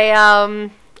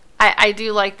 I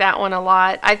do like that one a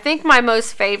lot. I think my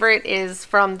most favorite is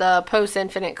from the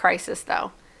post-Infinite Crisis,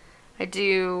 though.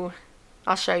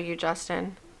 I'll show you,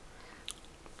 Justin.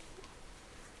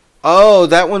 Oh,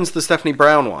 that one's the Stephanie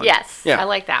Brown one. Yes, Yeah. I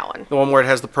like that one. The one where it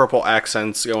has the purple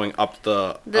accents going up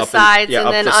the Sides, and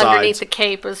up then the underneath sides. the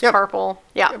cape is Yep. purple.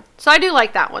 Yeah. So I do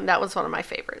like that one. That was one of my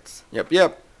favorites.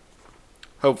 Yep.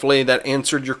 Hopefully that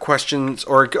answered your questions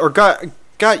or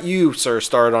got you, sir,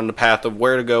 started on the path of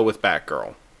where to go with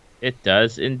Batgirl. It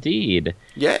does indeed.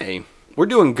 Yay. We're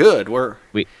doing good.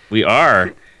 We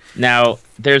are. Now,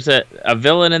 there's a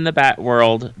villain in the Bat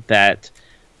world that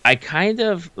I kind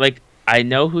of, like, I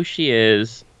know who she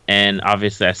is, and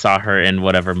obviously I saw her in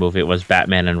whatever movie it was,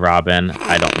 Batman and Robin.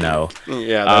 I don't know.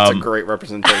 Yeah, that's a great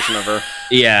representation of her.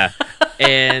 Yeah.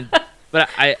 But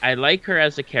I like her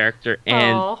as a character,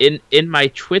 and Aw. in my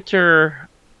Twitter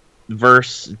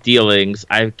verse dealings,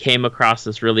 I came across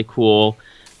this really cool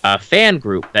fan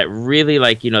group that really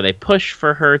they push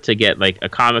for her to get like a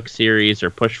comic series or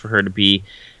push for her to be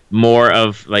more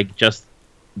of like just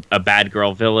a bad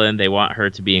girl villain. They want her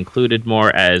to be included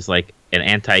more as like an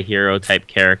anti-hero type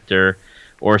character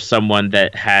or someone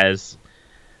that has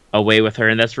a way with her,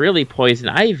 and that's really Poison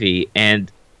Ivy.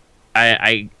 And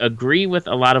I agree with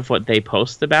a lot of what they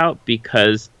post about,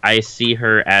 because I see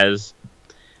her as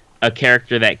a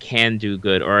character that can do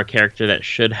good, or a character that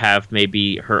should have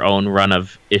maybe her own run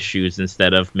of issues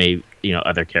instead of maybe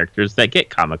other characters that get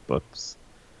comic books.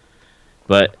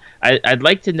 But I'd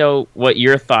like to know what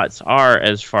your thoughts are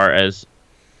as far as,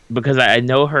 because I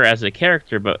know her as a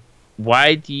character, but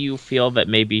why do you feel that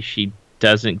maybe she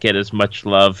doesn't get as much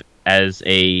love as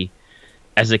a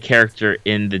character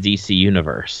in the DC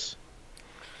universe?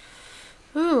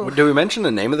 Ooh. Did we mention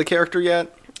the name of the character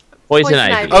yet? Poison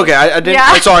Ivy. Okay, I didn't. Yeah.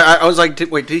 I'm sorry. I was like,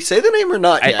 wait, did he say the name or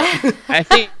not yet? I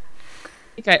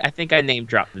think I name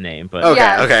dropped the name, but Okay,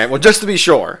 Yes. okay. Well, just to be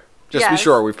sure, to be Yes.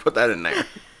 sure, we've put that in there.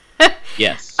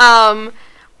 yes.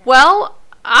 Well,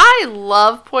 I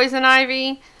love Poison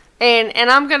Ivy, and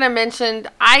I'm gonna mention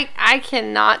I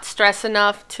cannot stress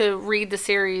enough to read the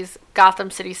series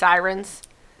Gotham City Sirens.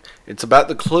 It's about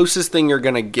the closest thing you're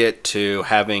gonna get to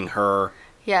having her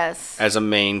Yes. as a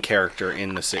main character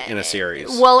in a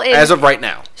series. Well, as of right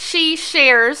now, She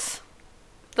shares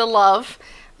the love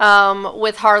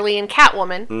with Harley and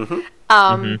Catwoman.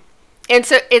 Mm-hmm. And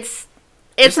so it's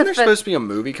isn't there supposed to be a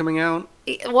movie coming out?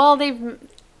 well, they've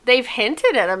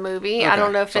hinted at a movie. I Okay,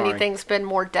 don't know if sorry. anything's been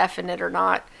more definite or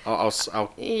not.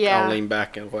 I'll Yeah. lean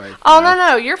back and away. Oh,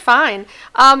 no, you're fine.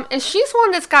 And she's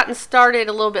one that's gotten started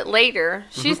a little bit later.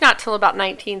 She's not till about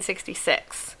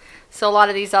 1966. So a lot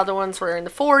of these other ones were in the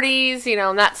 40s,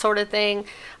 and that sort of thing.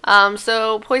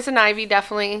 So Poison Ivy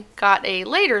definitely got a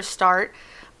later start.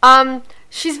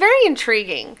 She's very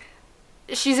intriguing.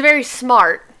 She's very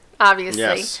smart, obviously.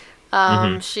 Yes.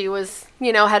 She was,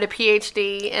 had a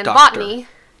PhD in Doctor. botany.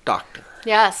 Doctor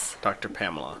Yes.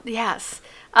 Pamela. Yes.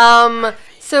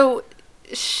 So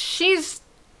she's.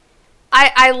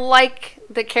 I like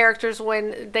the characters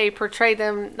when they portray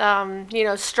them,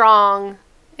 strong,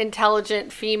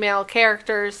 intelligent female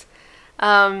characters.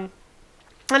 And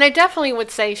I definitely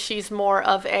would say she's more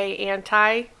of a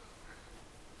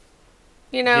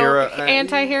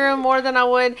anti-hero more than I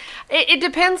would. It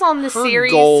depends on the Her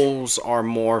series. goals are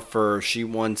more for she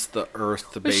wants the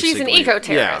Earth to But basically. she's an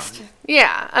eco-terrorist. Yeah.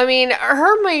 Yeah. I mean,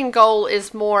 her main goal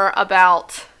is more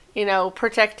about,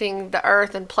 protecting the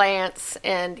earth and plants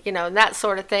and, that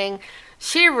sort of thing.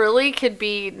 She really could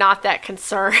be not that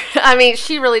concerned. I mean,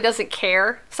 she really doesn't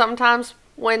care sometimes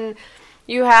when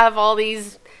you have all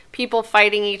these people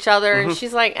fighting each other, and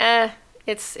she's like,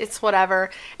 it's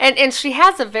whatever. And she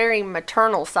has a very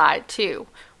maternal side, too,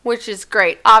 which is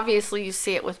great. Obviously, you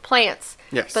see it with plants.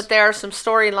 Yes. But there are some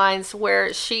storylines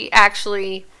where she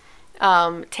actually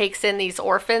takes in these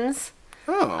orphans.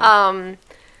 Oh.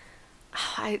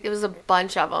 It was a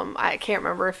bunch of them. I can't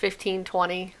remember, 15,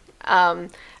 20.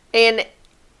 And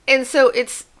so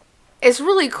it's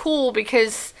really cool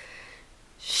because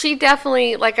she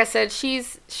definitely, like I said,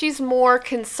 she's more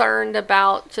concerned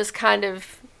about just kind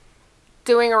of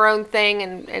doing her own thing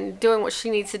and doing what she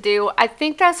needs to do. I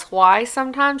think that's why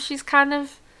sometimes she's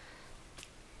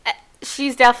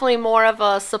definitely more of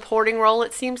a supporting role,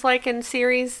 it seems like, in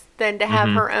series than to have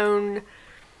her own.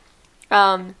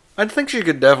 I think she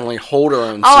could definitely hold her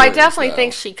own. Oh, I series, definitely though.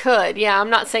 think she could. Yeah, I'm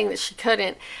not saying that she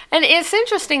couldn't. And it's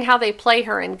interesting how they play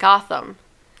her in Gotham.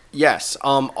 Yes.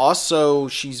 Also,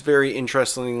 she's very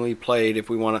interestingly played. If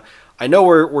we want to, I know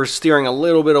we're steering a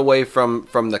little bit away from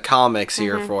the comics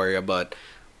here for you, but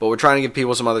we're trying to give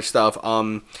people some other stuff.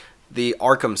 The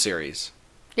Arkham series.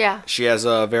 Yeah. She has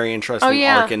a very interesting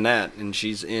yeah. arc in that, and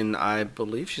she's in. I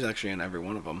believe she's actually in every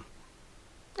one of them.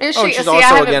 Is Oh, she? and she's See, I also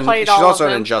haven't again. played She's all also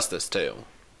of in them. Injustice 2.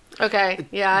 Okay.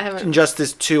 Yeah, I haven't.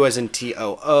 Injustice 2 as in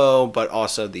TOO, but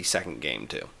also the second game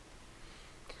too.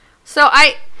 So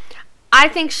I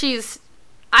think she's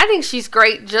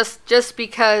great just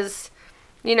because,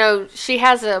 she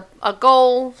has a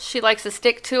goal. She likes to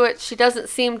stick to it. She doesn't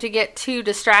seem to get too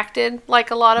distracted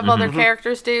like a lot of other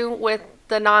characters do with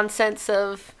the nonsense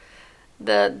of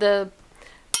the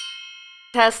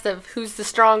test of who's the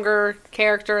stronger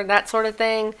character and that sort of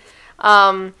thing.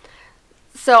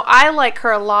 So I like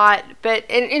her a lot, but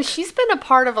and she's been a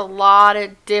part of a lot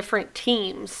of different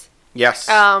teams. Yes.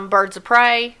 Birds of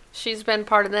Prey, she's been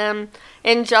part of them.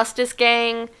 Injustice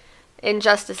Gang,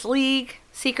 Injustice League,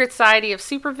 Secret Society of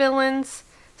Supervillains,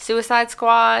 Suicide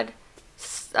Squad,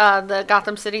 the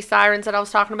Gotham City Sirens that I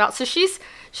was talking about. So she's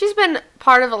been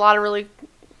part of a lot of really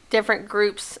different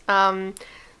groups.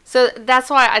 So that's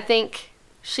why I think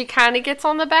she kind of gets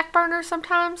on the back burner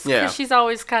sometimes. Yeah. Because she's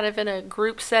always kind of in a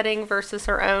group setting versus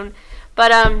her own.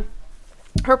 But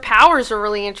her powers are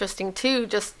really interesting too,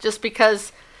 just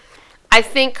because I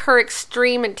think her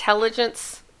extreme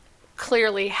intelligence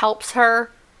clearly helps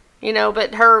her,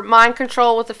 but her mind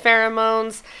control with the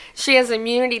pheromones, she has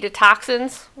immunity to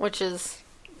toxins, which is...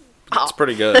 It's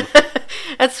pretty good.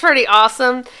 That's pretty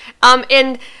awesome.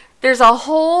 And there's a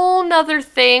whole nother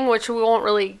thing, which we won't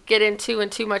really get into in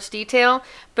too much detail,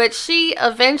 but she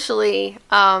eventually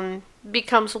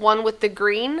becomes one with the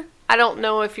green. I don't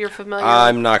know if you're familiar.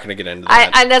 I'm not going to get into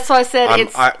that. And that's why I said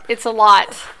it's a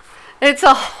lot. It's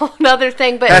a whole nother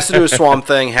thing. But has to do with Swamp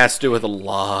Thing, has to do with a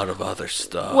lot of other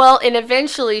stuff. Well, and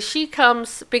eventually she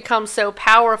becomes so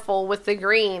powerful with the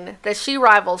green that she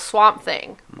rivals Swamp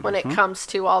Thing when it comes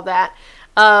to all that.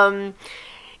 To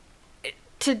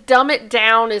dumb it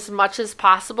down as much as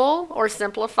possible or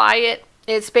simplify it,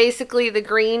 it's basically the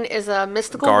green is a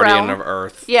mystical Guardian realm. of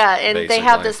Earth. Yeah, and basically. they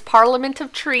have this parliament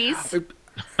of trees.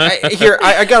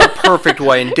 I got a perfect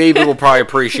way, and David will probably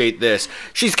appreciate this.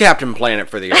 She's Captain Planet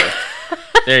for the Earth.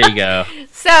 There you go.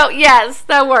 So, yes,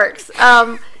 that works.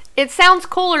 It sounds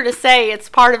cooler to say it's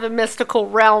part of a mystical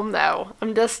realm, though.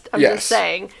 I'm just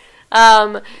saying.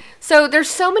 So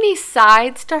there's so many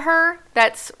sides to her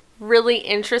that's really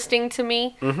interesting to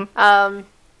me. Mm-hmm.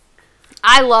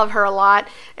 I love her a lot,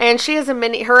 and she has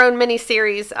her own mini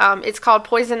series. It's called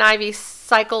Poison Ivy: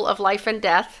 Cycle of Life and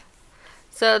Death.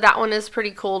 So that one is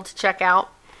pretty cool to check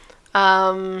out.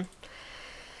 I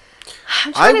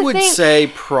would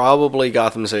say probably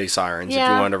Gotham City Sirens if you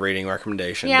want a reading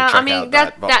recommendation. Yeah, to check I mean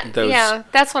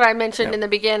out that's what I mentioned in the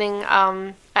beginning.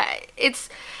 It's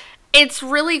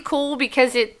really cool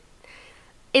because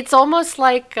it's almost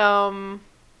like a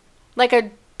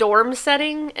dorm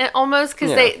setting almost,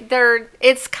 because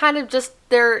it's kind of just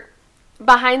they're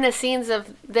behind the scenes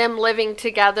of them living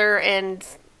together and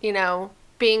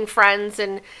being friends,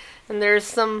 and there's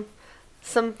some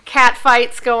cat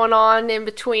fights going on in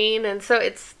between, and so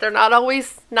they're not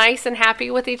always nice and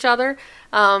happy with each other,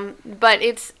 but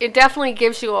it definitely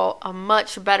gives you a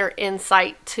much better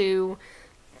insight to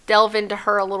delve into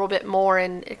her a little bit more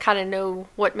and kind of know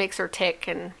what makes her tick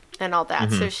and all that.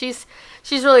 Mm-hmm. So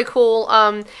she's really cool.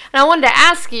 And I wanted to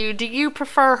ask you, do you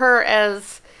prefer her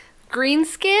as green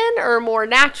skin or more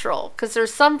natural? Because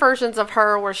there's some versions of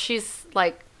her where she's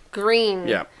like green.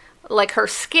 Yeah. Like her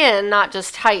skin, not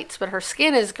just tights, but her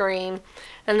skin is green.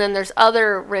 And then there's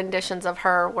other renditions of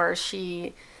her where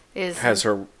she has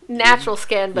her natural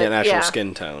skin, but natural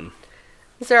skin tone.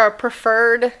 Is there a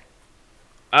preferred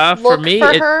for look me,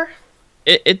 for her?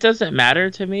 It doesn't matter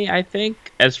to me, I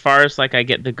think. As far as I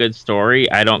get the good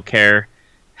story, I don't care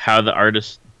how the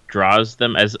artist draws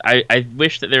them. As I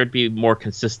wish that there would be more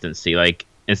consistency,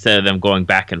 instead of them going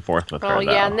back and forth with her. Oh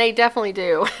yeah, and they definitely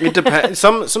do. It depends.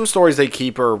 Some stories they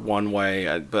keep her one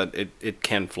way, but it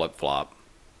can flip flop.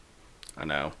 I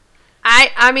know.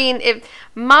 I mean, if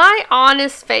my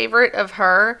honest favorite of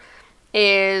her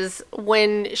is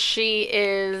when she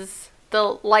is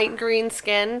the light green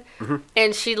skin, mm-hmm.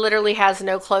 and she literally has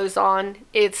no clothes on.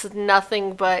 It's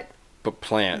nothing but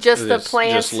plants. Just the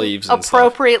plants, just leaves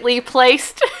appropriately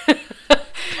placed.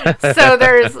 So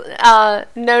there's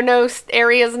no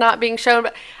areas not being shown,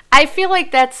 but I feel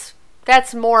like that's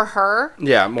more her.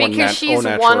 Yeah, more because she's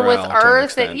one with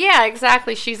Earth. And, yeah,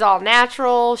 exactly. She's all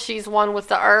natural. She's one with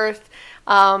the Earth.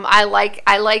 I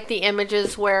like the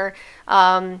images where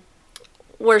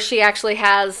she actually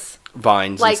has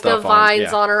vines, and stuff the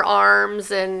vines on her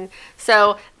arms, and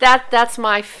so that's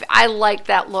I like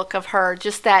that look of her.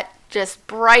 Just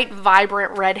bright,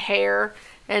 vibrant red hair,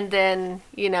 and then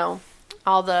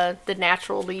all the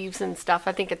natural leaves and stuff.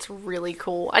 I think it's really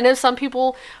cool. I know some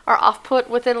people are off-put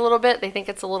with it a little bit. They think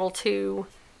it's a little too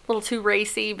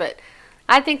racy, but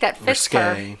I think that fits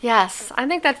her. Yes, I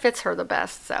think that fits her the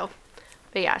best. So,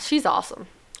 but yeah, she's awesome.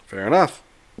 Fair enough.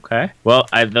 Okay. Well,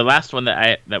 the last one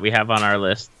that we have on our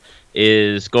list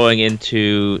is going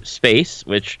into space,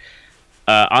 which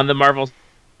on the Marvel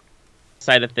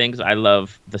side of things, I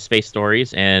love the space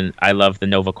stories, and I love the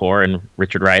Nova Corps and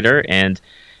Richard Rider, and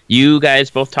you guys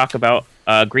both talk about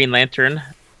Green Lantern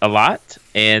a lot,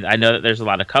 and I know that there's a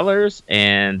lot of colors.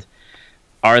 And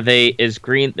is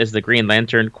the Green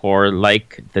Lantern Corps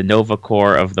like the Nova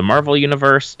Corps of the Marvel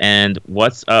universe? And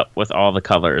what's up with all the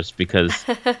colors? Because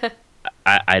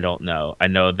I don't know. I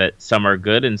know that some are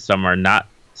good and some are not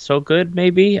so good.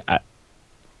 Maybe. Help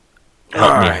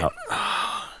me out.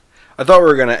 I thought we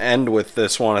were going to end with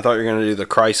this one. I thought you were going to do the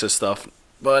Crisis stuff,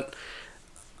 but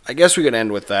I guess we could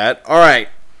end with that. All right.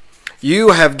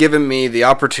 You have given me the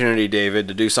opportunity, David,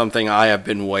 to do something I have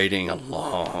been waiting a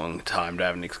long time to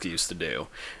have an excuse to do,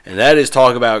 and that is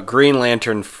talk about Green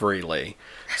Lantern freely.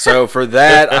 So for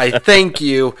that, I thank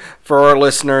you. For our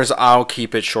listeners, I'll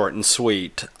keep it short and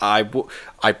sweet. I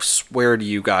swear to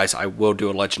you guys, I will do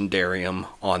a Legendarium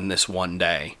on this one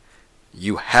day.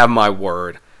 You have my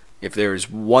word. If there is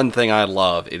one thing I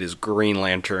love, it is Green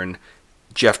Lantern,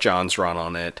 Jeff Johns' run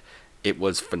on it. It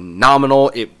was phenomenal.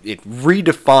 It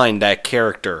redefined that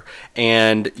character.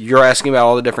 And you're asking about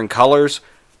all the different colors.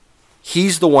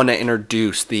 He's the one that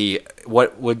introduced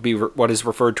what is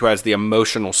referred to as the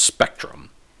emotional spectrum.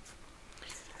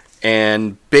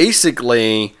 And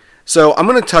basically, so I'm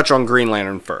going to touch on Green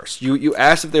Lantern first. You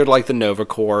asked if they're like the Nova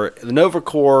Corps. The Nova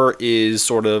Corps is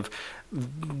sort of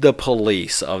the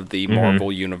police of the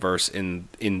Marvel universe in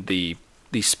the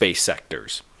space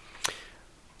sectors.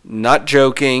 Not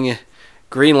joking.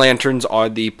 Green Lanterns are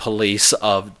the police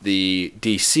of the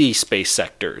DC space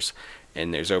sectors.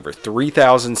 And there's over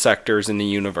 3,000 sectors in the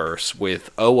universe, with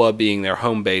Oa being their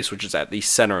home base, which is at the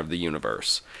center of the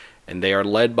universe. And they are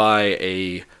led by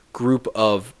a group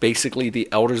of basically the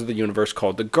elders of the universe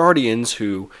called the Guardians,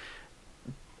 who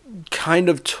kind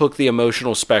of took the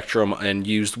emotional spectrum and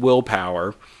used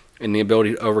willpower and the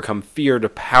ability to overcome fear to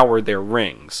power their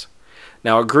rings.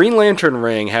 Now, a Green Lantern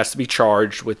ring has to be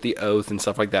charged with the oath and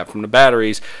stuff like that from the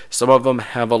batteries. Some of them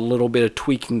have a little bit of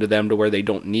tweaking to them to where they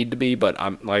don't need to be, but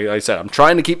like I said, I'm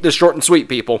trying to keep this short and sweet,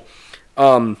 people.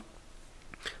 But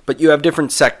you have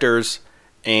different sectors,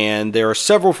 and there are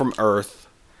several from Earth,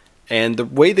 and the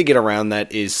way they get around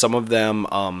that is some of them,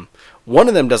 one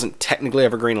of them doesn't technically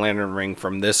have a Green Lantern ring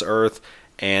from this Earth,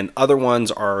 and other ones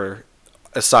are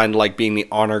assigned like being the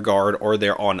honor guard, or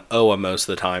they're on Oa most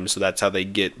of the time, so that's how they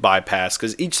get bypassed,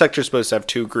 because each sector is supposed to have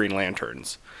 2 Green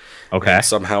Lanterns. Okay. And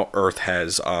somehow Earth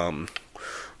has 1,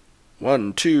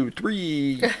 2,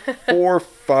 3, 4,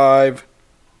 5,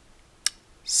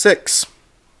 6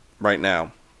 right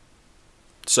now.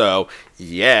 So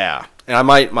yeah, and I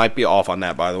might be off on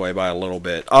that, by the way, by a little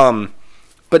bit.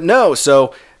 But no,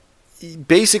 so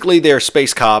basically they're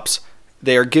space cops.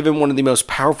 They are given one of the most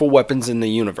powerful weapons in the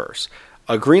universe.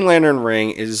 A Green Lantern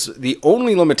ring is the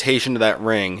only limitation to that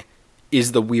ring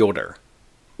is the wielder,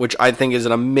 which I think is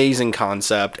an amazing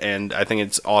concept, and I think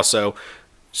it's also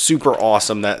super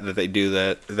awesome that they do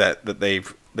that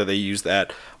they use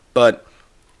that. But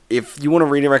if you want a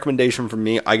reading recommendation from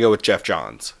me, I go with Jeff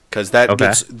Johns, because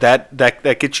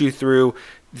that gets you through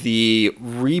the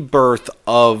rebirth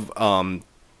of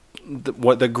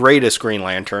the greatest Green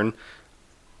Lantern,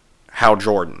 Hal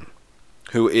Jordan,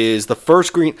 who is the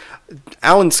first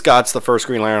Alan Scott's the first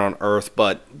Green Lantern on Earth,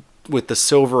 but with the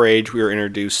Silver Age, we were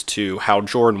introduced to Hal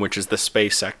Jordan, which is the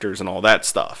space sectors and all that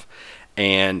stuff.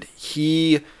 And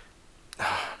I'm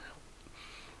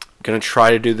going to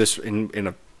try to do this in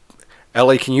a...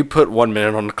 Ellie, can you put 1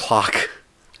 minute on the clock?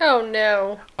 Oh,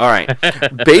 no. All right.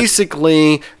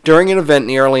 Basically, during an event in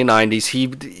the early 90s,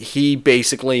 he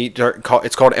basically,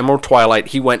 it's called Emerald Twilight,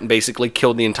 he went and basically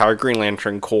killed the entire Green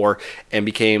Lantern Corps and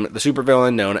became the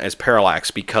supervillain known as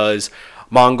Parallax, because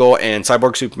Mongol and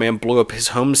Cyborg Superman blew up his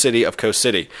home city of Coast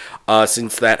City.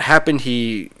 Since that happened,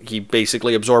 he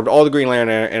basically absorbed all the Green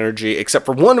Lantern energy except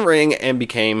for one ring and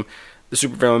became the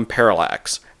supervillain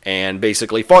Parallax, and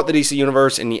basically fought the DC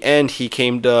Universe. In the end, he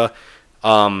came to...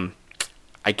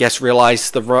 I guess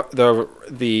realized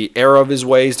the error of his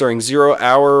ways during 0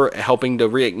 Hour, helping to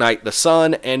reignite the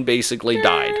sun, and basically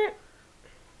died.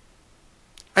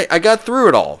 I got through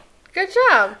it all. Good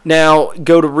job. Now,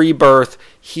 go to Rebirth.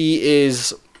 He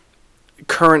is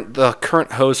the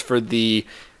current host for the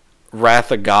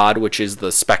Wrath of God, which is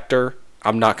the Spectre.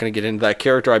 I'm not going to get into that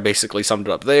character. I basically summed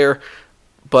it up there.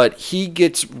 But he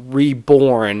gets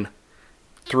reborn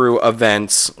through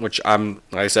events, which like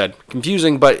I said,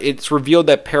 confusing, but it's revealed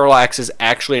that Parallax is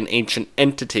actually an ancient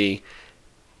entity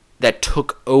that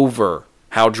took over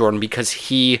Hal Jordan because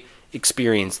he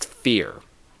experienced fear.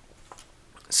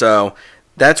 So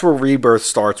that's where Rebirth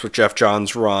starts with Jeff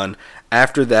Johns' run.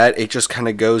 After that, it just kind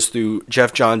of goes through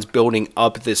Jeff Johns building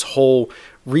up this whole,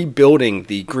 rebuilding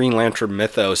the Green Lantern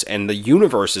mythos and the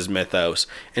universe's mythos,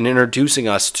 and introducing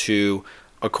us to,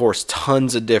 of course,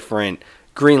 tons of different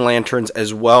Green Lanterns,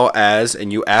 as well as,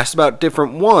 and you asked about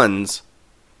different ones,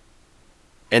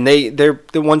 and they're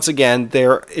once again,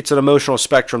 it's an emotional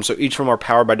spectrum, so each of them are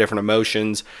powered by different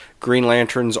emotions. Green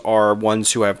Lanterns are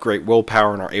ones who have great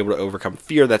willpower and are able to overcome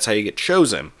fear. That's how you get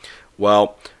chosen.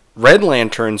 Well, Red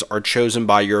Lanterns are chosen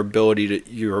by your ability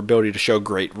to show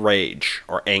great rage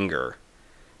or anger.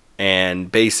 And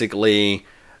basically,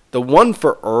 the one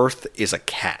for Earth is a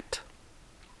cat.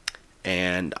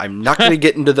 And I'm not going to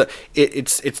get into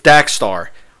it's Daxstar.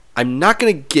 I'm not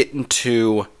going to get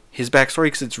into his backstory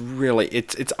because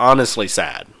it's honestly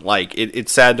sad. Like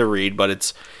it's sad to read, but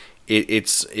it's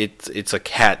a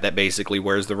cat that basically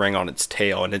wears the ring on its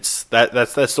tail, and that's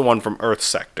the one from Earth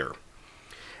Sector.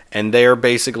 And they're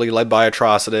basically led by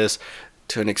Atrocitus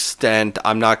to an extent.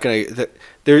 I'm not going to...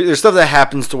 There's stuff that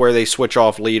happens to where they switch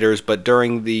off leaders, but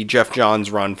during the Jeff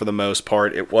Johns run, for the most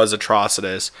part, it was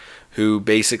Atrocitus who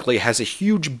basically has a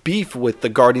huge beef with the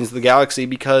Guardians of the Galaxy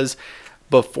because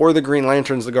before the Green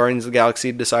Lanterns, the Guardians of the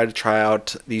Galaxy decided to try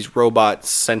out these robots,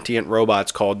 sentient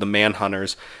robots called the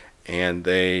Manhunters, and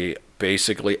they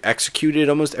basically executed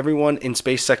almost everyone in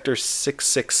Space Sector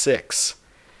 666.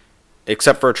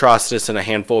 Except for Atrocitus and a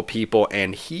handful of people,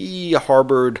 and he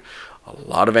harbored a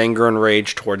lot of anger and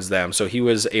rage towards them, so he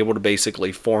was able to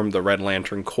basically form the Red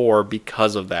Lantern Corps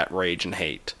because of that rage and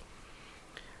hate.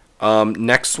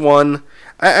 Next one,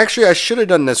 I should have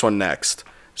done this one next.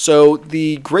 So,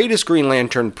 the greatest Green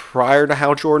Lantern prior to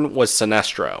Hal Jordan was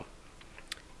Sinestro,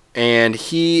 and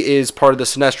he is part of the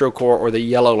Sinestro Corps, or the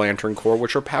Yellow Lantern Corps,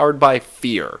 which are powered by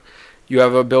fear. You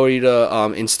have the ability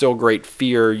to instill great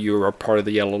fear. You are part of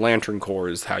the Yellow Lantern Corps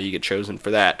is how you get chosen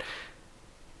for that.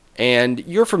 And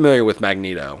you're familiar with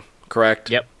Magneto, correct?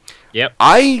 Yep.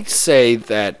 I say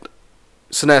that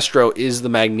Sinestro is the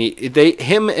Magneto.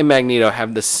 Him and Magneto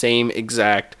have the same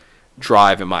exact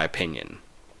drive, in my opinion.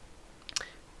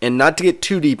 And not to get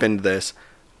too deep into this,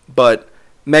 but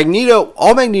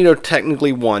all Magneto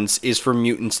technically wants is for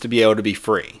mutants to be able to be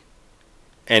free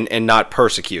and not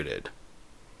persecuted.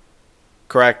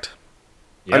 Correct?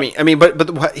 Yep. I mean,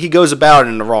 but he goes about it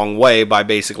in the wrong way by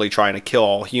basically trying to kill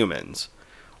all humans,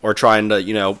 or trying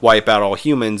to wipe out all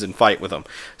humans and fight with them.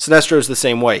 Sinestro's the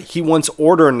same way. He wants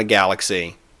order in the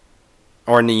galaxy,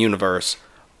 or in the universe,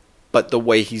 but the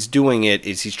way he's doing it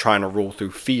is he's trying to rule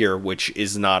through fear, which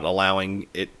is not allowing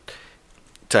it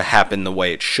to happen the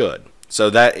way it should. So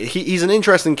that he's an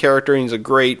interesting character. And he's a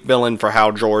great villain for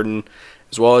Hal Jordan,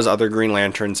 as well as other Green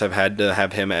Lanterns have had to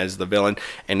have him as the villain.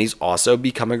 And he's also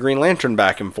become a Green Lantern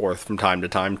back and forth from time to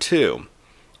time, too.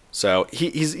 So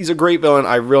he's a great villain.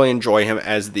 I really enjoy him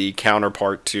as the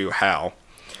counterpart to Hal.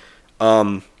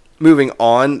 Moving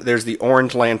on, there's the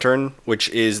Orange Lantern, which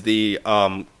is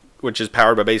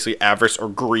powered by basically avarice or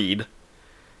greed.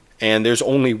 And there's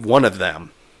only one of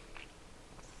them,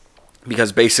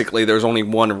 because basically there's only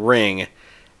one ring.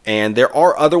 And there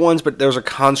are other ones, but those are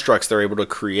constructs they're able to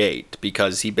create,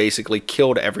 because he basically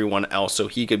killed everyone else so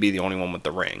he could be the only one with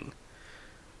the ring.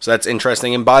 So that's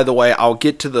interesting. And by the way, I'll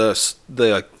get to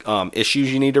the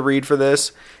issues you need to read for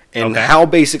this, and Hal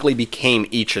basically became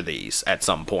each of these at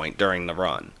some point during the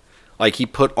run. Like, he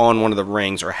put on one of the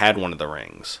rings, or had one of the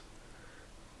rings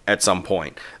at some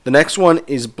point. The next one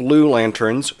is Blue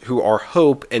Lanterns, who are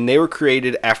Hope, and they were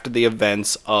created after the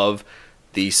events of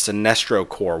the Sinestro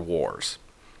Corps Wars.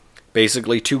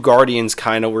 Basically, two Guardians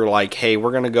kind of were like, hey,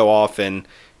 we're going to go off and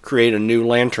create a new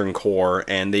Lantern Corps,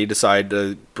 and they decided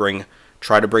to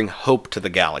try to bring hope to the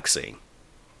galaxy.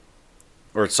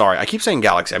 Or, sorry, I keep saying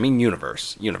galaxy, I mean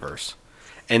universe.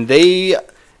 And they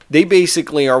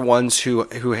basically are ones who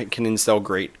can instill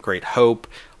great hope.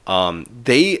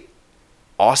 They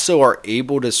also are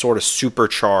able to sort of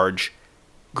supercharge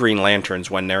Green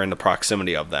Lanterns when they're in the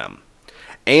proximity of them.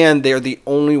 And they're the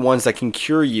only ones that can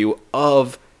cure you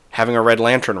of having a Red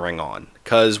Lantern ring on.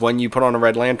 Because when you put on a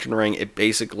Red Lantern ring, it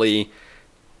basically...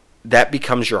 that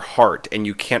becomes your heart, and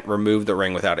you can't remove the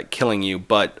ring without it killing you,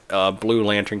 but Blue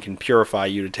Lantern can purify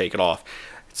you to take it off.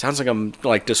 It sounds like I'm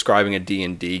like describing a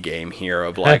D&D game here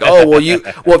of like,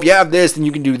 if you have this, then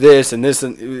you can do this and this,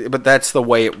 but that's the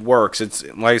way it works. It's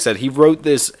like I said, he wrote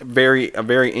this a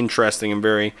very interesting and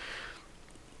very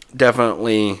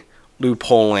definitely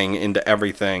loopholing into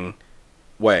everything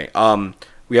way.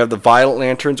 We have the Violet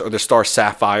Lanterns, or the Star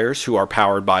Sapphires, who are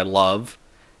powered by love.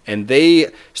 And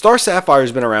Star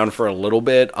Sapphire's been around for a little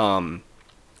bit.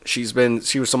 She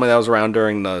was somebody that was around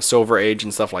during the Silver Age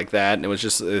and stuff like that. And it was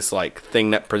just this like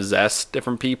thing that possessed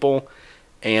different people.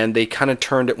 And they kind of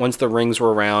turned it once the rings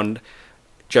were around.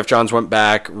 Jeff Johns went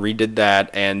back, redid that,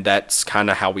 and that's kind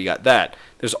of how we got that.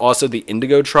 There's also the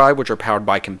Indigo Tribe, which are powered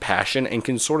by compassion and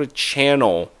can sort of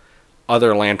channel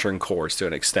other Lantern Corps to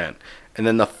an extent. And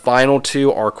then the final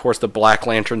two are, of course, the Black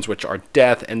Lanterns, which are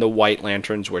death, and the White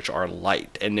Lanterns, which are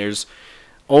light. And there's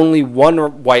only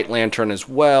one White Lantern as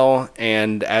well.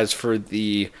 And as for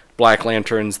the Black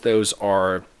Lanterns, those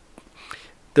are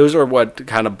what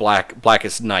kind of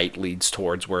Blackest Night leads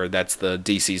towards, where that's the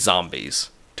DC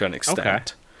zombies to an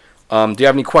extent. Okay. Do you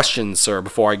have any questions, sir,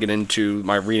 before I get into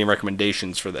my reading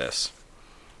recommendations for this?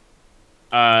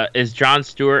 is Jon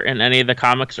Stewart in any of the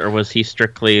comics, or was he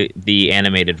strictly the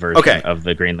animated version of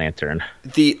the Green Lantern?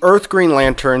 The Earth Green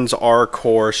Lanterns are, of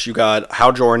course, you got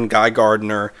Hal Jordan, Guy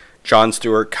Gardner, Jon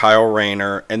Stewart, Kyle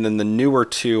Rayner, and then the newer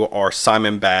two are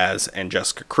Simon Baz and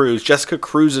Jessica Cruz. Jessica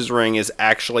Cruz's ring is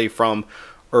actually from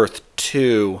Earth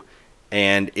 2,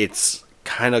 and it's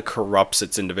kind of corrupts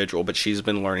its individual, but she's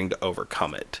been learning to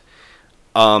overcome it.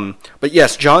 But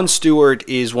yes, Jon Stewart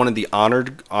is one of the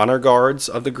honor guards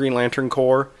of the Green Lantern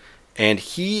Corps, and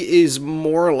he is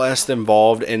more or less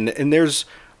involved. And there's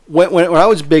when I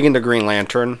was big into Green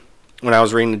Lantern, when I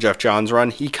was reading the Jeff Johns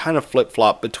run, he kind of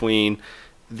flip-flopped between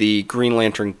the Green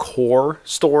Lantern Corps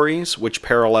stories, which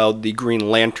paralleled the Green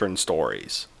Lantern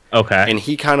stories. Okay. And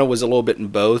he kind of was a little bit in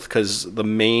both, because the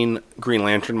main Green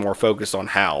Lantern more focused on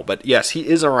Hal. But yes, he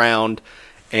is around,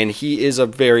 and he is a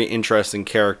very interesting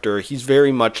character. He's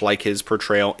very much like his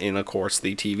portrayal in, of course,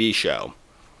 the TV show.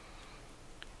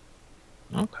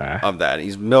 Okay. Of that.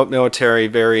 He's military,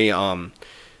 very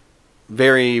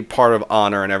very part of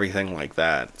honor and everything like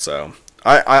that. So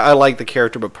I like the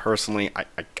character, but personally, I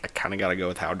kind of got to go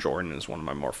with Hal Jordan as one of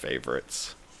my more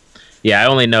favorites. Yeah, I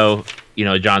only know,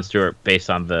 Jon Stewart based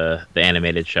on the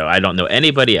animated show. I don't know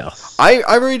anybody else.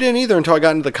 I really didn't either until I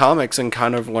got into the comics and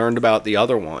kind of learned about the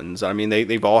other ones. I mean,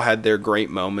 they've all had their great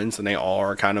moments, and they all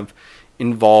are kind of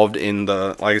involved in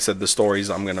like I said, the stories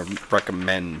I'm going to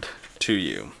recommend to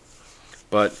you.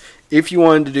 But if you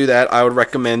wanted to do that, I would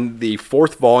recommend the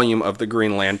 4th volume of the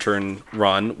Green Lantern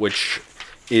run, which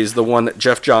is the one that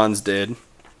Jeff Johns did.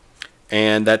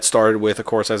 And that started with, of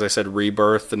course, as I said,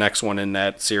 Rebirth. The next one in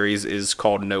that series is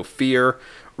called No Fear.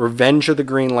 Revenge of the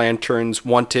Green Lanterns,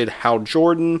 Wanted, Hal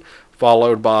Jordan,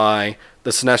 followed by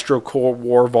the Sinestro Corps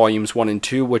War Volumes 1 and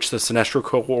 2, which the Sinestro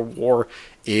Corps War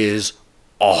is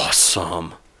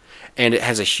awesome. And it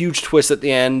has a huge twist at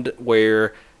the end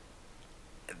where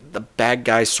the bad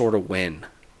guys sort of win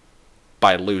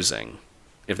by losing,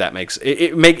 if that makes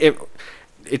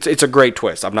it's a great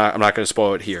twist. I'm not going to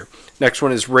spoil it here. Next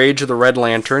one is Rage of the Red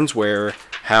Lanterns, where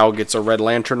Hal gets a Red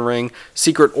Lantern ring.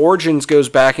 Secret Origins goes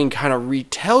back and kind of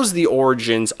retells the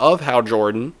origins of Hal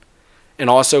Jordan, and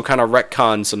also kind of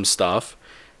retcons some stuff.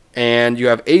 And you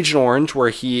have Agent Orange, where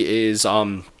he is,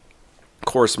 of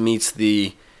course, meets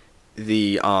the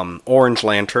Orange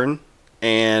Lantern.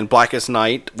 And Blackest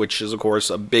Night, which is, of course,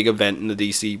 a big event in the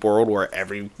DC world where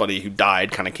everybody who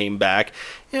died kind of came back.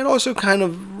 And it also kind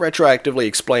of retroactively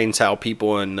explains how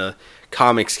people in the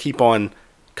comics keep on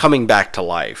coming back to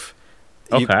life.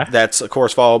 Okay. That's, of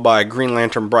course, followed by Green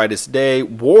Lantern Brightest Day,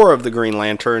 War of the Green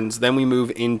Lanterns. Then we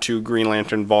move into Green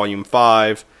Lantern Volume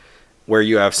 5, where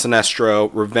you have Sinestro,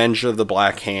 Revenge of the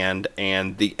Black Hand,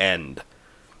 and The End.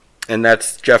 And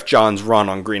that's Jeff Johns' run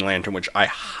on Green Lantern, which I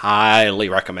highly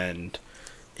recommend.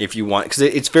 If you want, because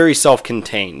it's very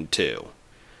self-contained too,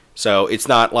 so it's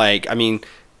not like, I mean,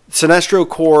 Sinestro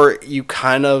Corps, you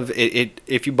kind of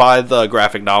if you buy the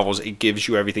graphic novels, it gives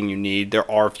you everything you need.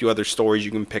 There are a few other stories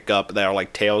you can pick up that are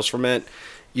like tales from it.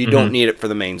 You don't need it for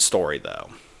the main story though.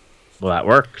 Well, that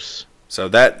works. So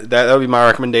that would be my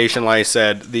recommendation. Like I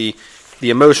said, the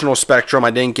emotional spectrum, I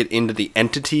didn't get into the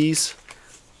entities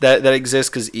that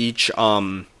exist, because each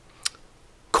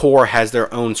Corps has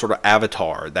their own sort of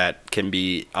avatar that can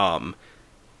be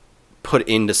put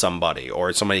into somebody,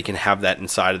 or somebody can have that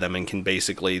inside of them and can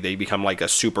basically, they become like a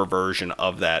super version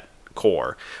of that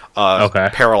Corps. Okay.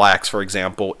 Parallax, for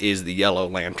example, is the Yellow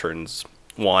Lantern's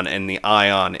one, and the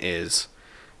Ion is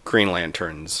Green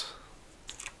Lantern's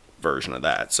version of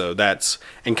that. So that's,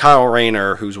 and Kyle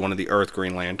Rayner, who's one of the Earth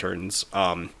Green Lanterns,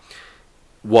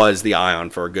 was the Ion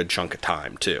for a good chunk of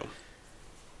time too.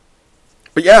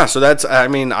 But yeah, so that's, I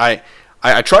mean, I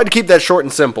tried to keep that short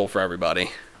and simple for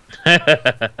everybody.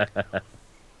 But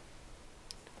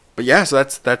yeah, so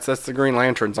that's the Green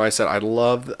Lanterns. Like I said, I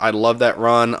love that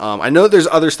run. I know there's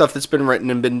other stuff that's been written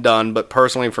and been done, but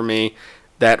personally for me,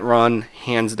 that run,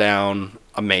 hands down,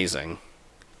 amazing.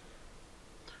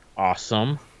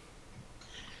 Awesome.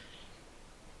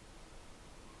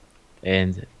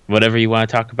 And whatever you want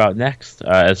to talk about next,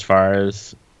 as far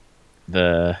as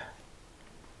the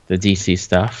DC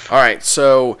stuff. All right,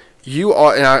 so you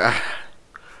are. And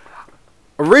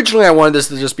originally, I wanted this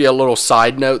to just be a little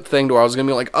side note thing, to where I was gonna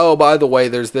be like, "Oh, by the way,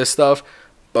 there's this stuff."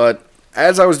 But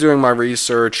as I was doing my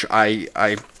research,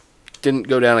 I didn't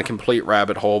go down a complete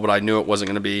rabbit hole, but I knew it wasn't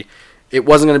gonna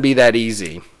be that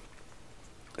easy.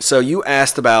 So you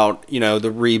asked about, the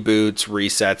reboots,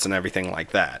 resets, and everything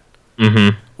like that.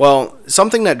 Mm-hmm. Well,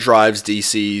 something that drives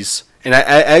DC's, and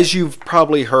as you've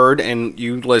probably heard, and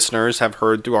you listeners have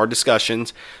heard through our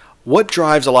discussions, what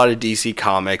drives a lot of DC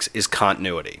comics is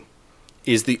continuity.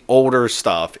 is the older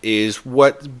stuff, is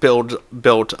what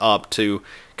built up to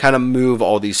kind of move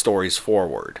all these stories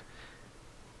forward.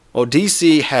 Well,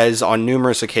 DC has on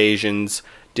numerous occasions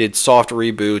did soft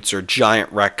reboots or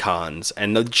giant retcons,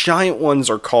 and the giant ones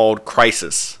are called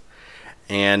Crisis.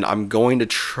 And I'm going to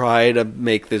try to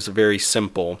make this very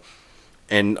simple.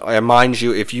 And mind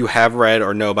you, if you have read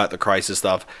or know about the Crisis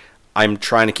stuff, I'm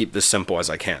trying to keep this simple as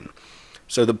I can.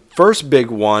 So the first big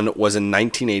one was in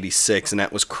 1986, and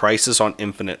that was Crisis on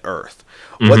Infinite Earth.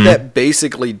 Mm-hmm. What that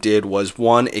basically did was,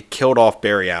 one, it killed off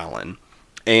Barry Allen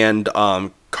and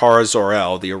Kara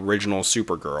Zor-El, the original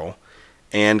Supergirl,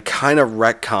 and kind of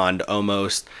retconned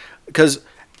almost, because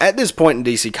at this point in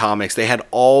DC Comics, they had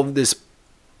all of this,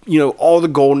 all the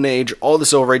Golden Age, all the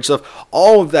Silver Age stuff,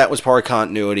 all of that was part of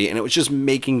continuity, and it was just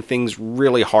making things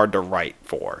really hard to write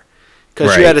for.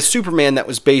 Because you had a Superman that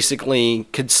was basically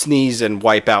could sneeze and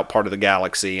wipe out part of the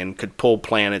galaxy and could pull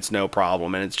planets no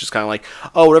problem. And it's just kind of like,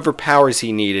 whatever powers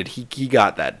he needed, he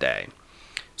got that day.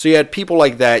 So you had people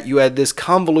like that. You had this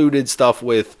convoluted stuff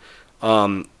with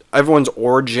everyone's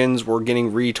origins were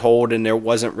getting retold, and there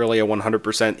wasn't really a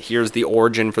 100% here's the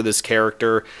origin for this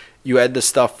character. You had the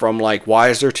stuff from like, why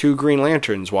is there 2 Green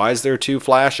Lanterns? Why is there 2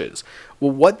 Flashes?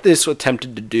 Well, what this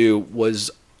attempted to do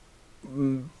was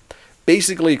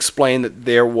basically explain that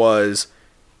there was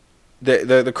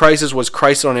the Crisis was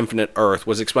Crisis on Infinite Earth,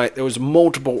 was explained there was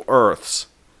multiple Earths,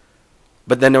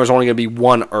 but then there was only going to be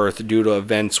one Earth due to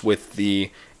events with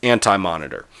the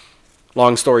Anti-Monitor.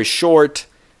 Long story short,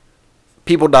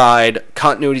 people died,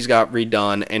 continuities got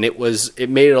redone, and it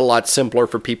made it a lot simpler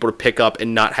for people to pick up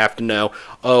and not have to know,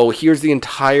 here's the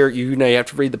entire, you have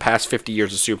to read the past 50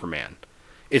 years of Superman.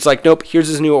 It's like, nope, here's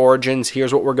his new origins,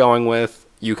 here's what we're going with.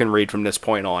 You can read from this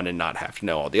point on and not have to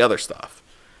know all the other stuff.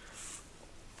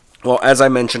 Well, as I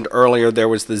mentioned earlier, there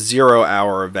was the 0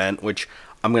 Hour event, which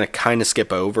I'm going to kind of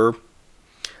skip over.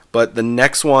 But the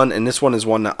next one, and this one is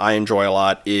one that I enjoy a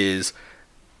lot, is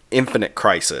Infinite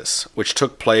Crisis, which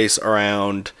took place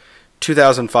around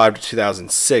 2005 to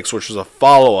 2006, which was a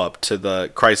follow-up to the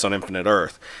Crisis on Infinite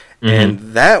Earth. Mm-hmm. And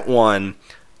that one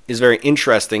is very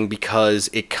interesting because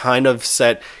it kind of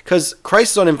said, because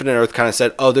Crisis on Infinite Earth kind of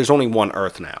said, there's only one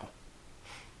Earth now.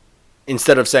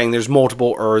 Instead of saying there's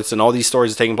multiple Earths and all these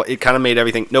stories are taking place, it kind of made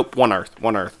everything, nope, one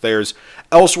Earth. There's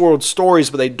Elseworld stories,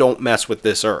 but they don't mess with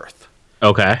this Earth.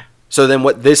 Okay. So then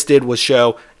what this did was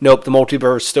show, nope, the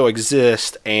multiverse still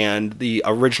exists, and the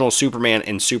original Superman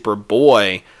and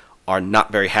Superboy are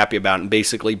not very happy about it and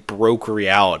basically broke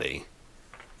reality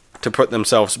to put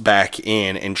themselves back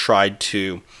in and tried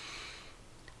to...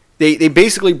 They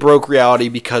basically broke reality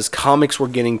because comics were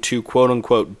getting too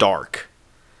quote-unquote dark.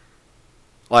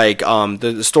 Like,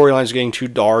 the storylines were getting too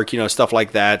dark, stuff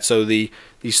like that. So the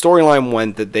storyline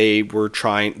went that they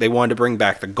wanted to bring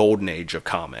back the Golden Age of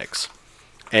comics.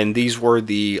 And these were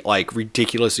the,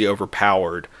 ridiculously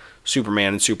overpowered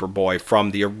Superman and Superboy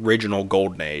from the original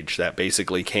Golden Age that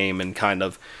basically came and kind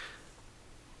of...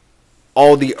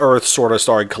 all the Earths sort of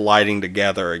started colliding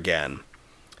together again.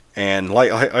 And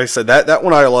like I said, that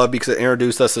one I love because it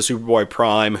introduced us to Superboy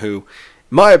Prime, who, in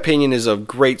my opinion, is a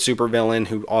great supervillain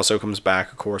who also comes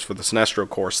back, of course, for the Sinestro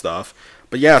Corps stuff.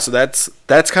 But yeah, so that's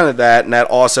kind of that, and that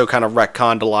also kind of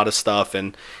retconned a lot of stuff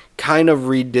and kind of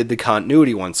redid the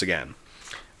continuity once again.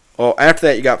 Well, after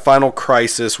that, you got Final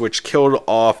Crisis, which killed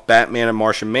off Batman and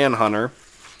Martian Manhunter,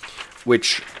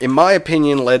 which, in my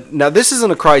opinion, led... Now, this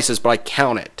isn't a crisis, but I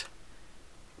count it.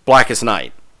 Blackest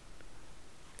Night.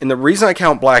 And the reason I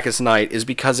count Blackest Night is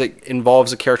because it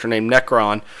involves a character named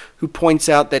Necron who points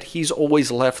out that he's always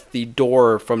left the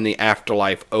door from the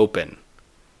afterlife open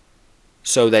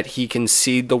so that he can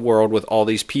seed the world with all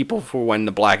these people for when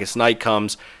the Blackest Night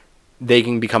comes, they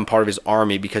can become part of his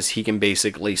army because he can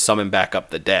basically summon back up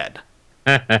the dead.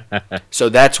 So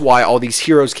that's why all these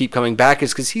heroes keep coming back,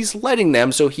 is because he's letting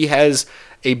them, so he has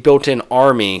a built-in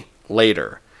army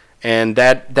later. And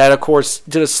that of course,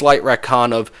 did a slight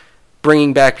retcon of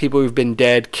bringing back people who've been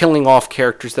dead, killing off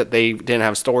characters that they didn't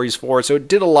have stories for. So it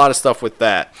did a lot of stuff with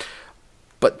that.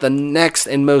 But the next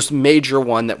and most major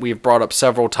one that we've brought up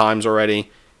several times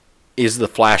already is the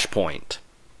Flashpoint.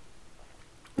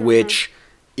 Mm-hmm. Which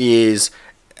is...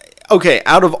 Okay,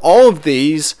 out of all of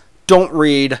these, don't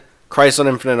read Crisis on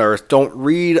Infinite Earth, don't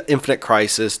read Infinite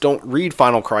Crisis, don't read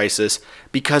Final Crisis,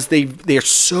 because they're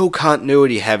so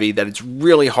continuity heavy that it's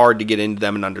really hard to get into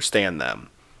them and understand them.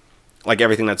 Like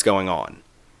everything that's going on.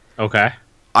 Okay.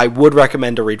 I would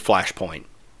recommend to read Flashpoint.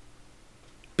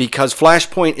 Because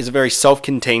Flashpoint is a very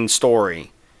self-contained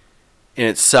story in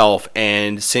itself,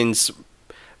 and since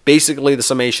basically the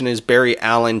summation is Barry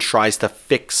Allen tries to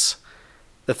fix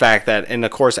the fact that, and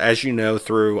of course, as you know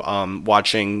through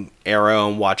watching Arrow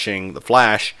and watching The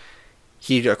Flash,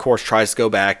 he of course tries to go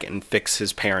back and fix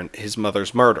his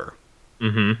mother's murder.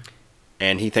 Mm-hmm.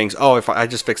 And he thinks, oh, if I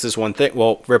just fix this one thing,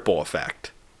 well, ripple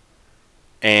effect.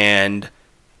 And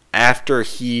after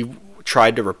he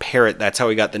tried to repair it, that's how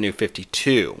he got the New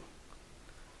 52.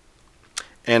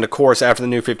 And of course, after the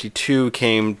New 52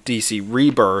 came DC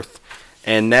Rebirth,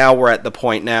 and now we're at the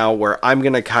point now where I'm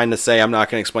going to kind of say, I'm not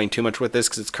going to explain too much with this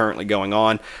because it's currently going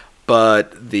on,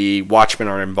 but the Watchmen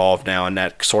are involved now, and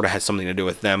that sort of has something to do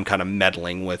with them kind of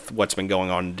meddling with what's been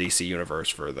going on in the DC Universe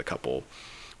for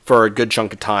a good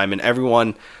chunk of time, and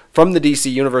everyone from the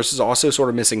DC Universe is also sort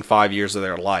of missing 5 years of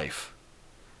their life.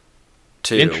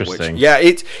 Too, interesting.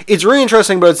 It's really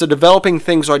interesting, but it's a developing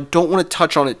thing, so I don't want to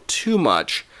touch on it too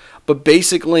much. But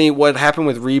basically, what happened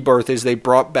with Rebirth is they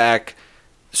brought back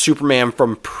Superman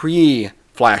from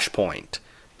pre-Flashpoint.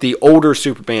 The older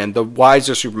Superman, the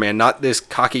wiser Superman, not this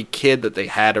cocky kid that they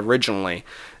had originally.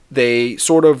 They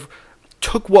sort of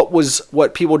took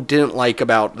what people didn't like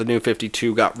about the New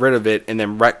 52, got rid of it, and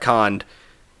then retconned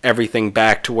everything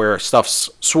back to where stuff's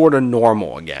sort of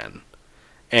normal again.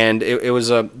 And it was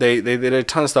they did a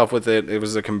ton of stuff with it. It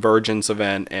was a convergence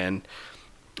event, and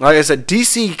like I said,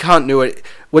 DC continuity,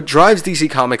 what drives DC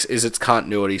Comics is its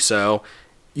continuity, so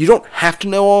you don't have to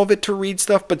know all of it to read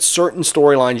stuff, but certain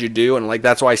storylines you do, and like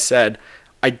that's why I said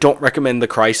I don't recommend the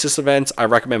Crisis events. I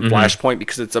recommend Flashpoint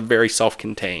because it's a very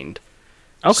self-contained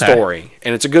story,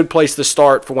 and it's a good place to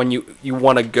start for when you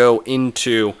want to go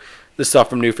into the stuff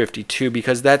from New 52,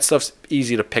 because that stuff's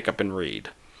easy to pick up and read.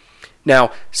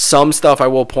 Now, some stuff I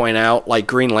will point out, like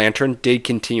Green Lantern, did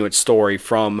continue its story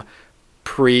from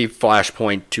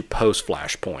pre-Flashpoint to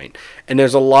post-Flashpoint. And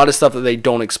there's a lot of stuff that they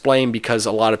don't explain because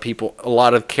a lot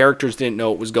of characters didn't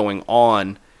know what was going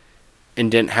on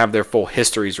and didn't have their full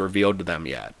histories revealed to them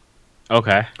yet.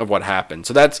 Okay. Of what happened.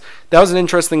 So that was an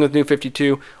interesting with New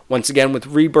 52. Once again, with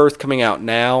Rebirth coming out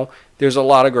now, there's a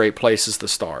lot of great places to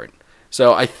start.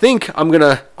 So I think I'm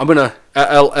gonna.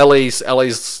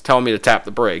 Ellie's telling me to tap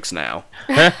the brakes now.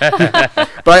 But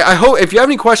I hope if you have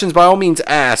any questions, by all means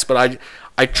ask. But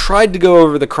I tried to go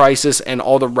over the Crisis and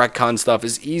all the retcon stuff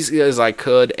as easy as I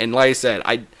could, and like I said,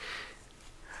 I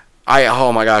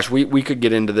oh my gosh, we could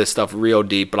get into this stuff real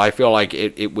deep, but I feel like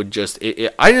it would just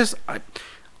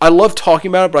I love talking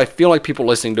about it, but I feel like people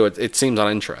listening to it seems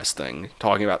uninteresting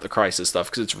talking about the Crisis stuff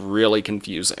because it's really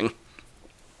confusing.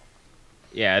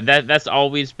 Yeah, that's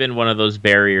always been one of those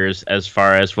barriers as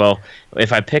far as, well,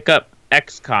 if I pick up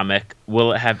X comic,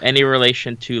 will it have any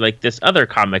relation to like this other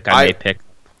comic I may pick?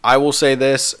 I will say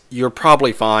this, you're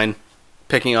probably fine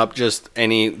picking up just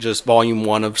volume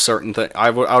 1 of certain things.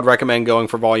 I would recommend going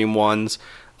for volume 1s.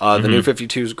 The New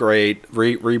 52 is great.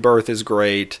 Rebirth is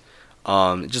great.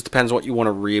 It just depends what you want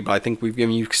to read, but I think we've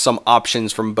given you some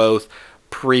options from both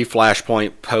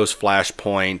pre-Flashpoint,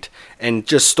 post-Flashpoint, and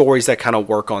just stories that kind of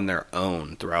work on their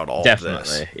own throughout all of this.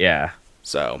 Definitely, yeah.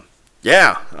 So,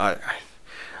 yeah.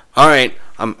 All right,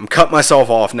 I'm cutting myself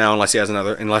off now unless you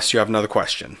have another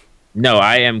question. No,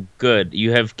 I am good.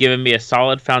 You have given me a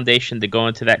solid foundation to go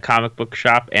into that comic book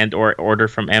shop and or order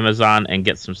from Amazon and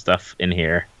get some stuff in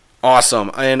here.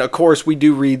 Awesome. And of course, we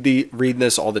do read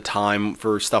this all the time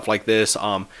for stuff like this.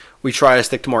 We try to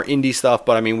stick to more indie stuff,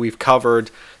 but I mean, we've covered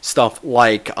stuff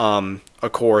like,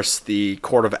 of course, the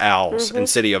Court of Owls and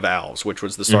City of Owls, which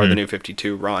was the start of the New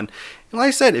 52 run. And like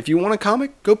I said, if you want a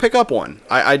comic, go pick up one.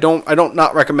 I don't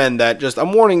not recommend that. Just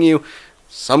I'm warning you,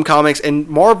 some comics, and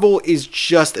Marvel is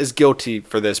just as guilty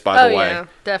for this, by the way. Oh yeah,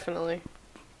 definitely.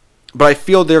 But I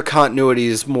feel their continuity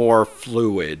is more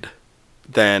fluid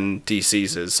than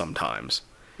DC's is sometimes.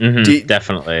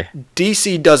 Definitely.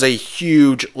 DC does a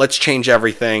huge let's change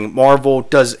everything. Marvel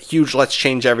does huge let's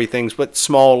change everything, but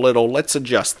small little let's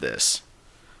adjust this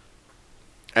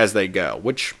as they go,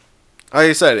 which, like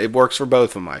I said, it works for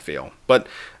both of them, I feel. But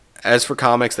as for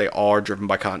comics, they are driven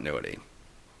by continuity.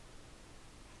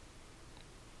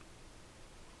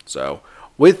 So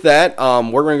with that,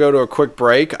 we're going to go to a quick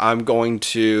break. I'm going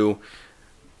to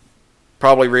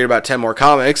probably read about 10 more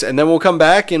comics, and then we'll come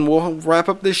back and we'll wrap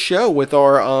up this show with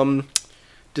our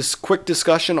quick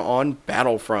discussion on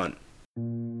Battlefront.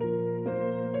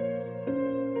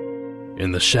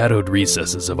 In the shadowed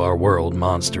recesses of our world,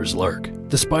 monsters lurk.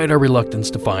 Despite our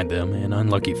reluctance to find them, and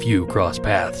unlucky few cross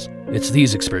paths, it's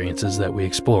these experiences that we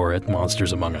explore at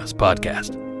Monsters Among Us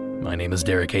podcast. My name is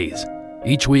Derek Hayes.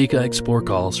 Each week I explore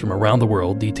calls from around the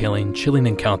world detailing chilling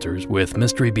encounters with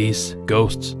mystery beasts,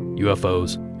 ghosts,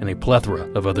 UFOs, and a plethora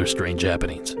of other strange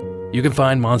happenings. You can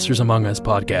find Monsters Among Us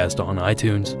podcast on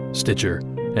iTunes, Stitcher,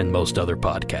 and most other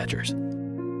podcatchers.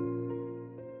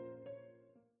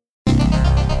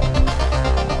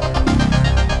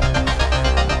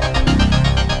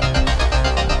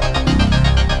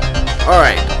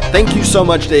 Thank you so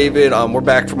much, David. We're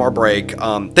back from our break.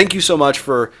 Thank you so much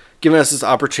for giving us this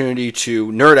opportunity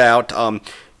to nerd out.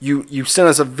 You sent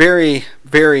us a very,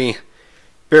 very,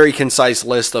 very concise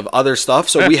list of other stuff.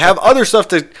 So we have other stuff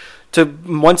to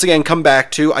once again come back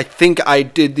to. I think I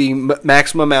did the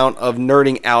maximum amount of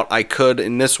nerding out I could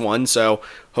in this one. So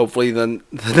hopefully the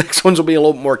next ones will be a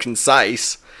little more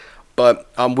concise. But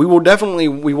we want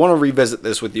to revisit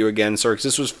this with you again, sir, because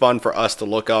this was fun for us to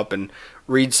look up and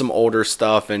read some older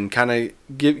stuff and kind of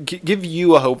give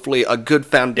you hopefully a good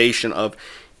foundation of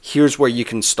here's where you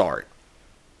can start.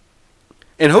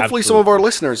 And hopefully some of our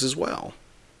listeners as well.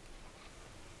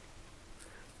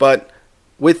 But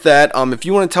with that, if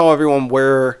you want to tell everyone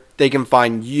where they can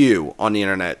find you on the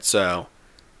internet, so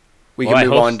we can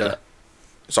move on to...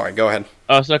 Sorry, go ahead.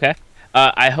 Oh, it's okay.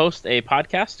 I host a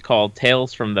podcast called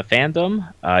Tales from the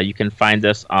Fandom. You can find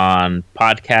us on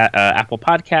Apple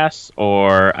Podcasts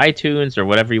or iTunes or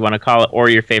whatever you want to call it, or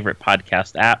your favorite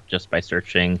podcast app just by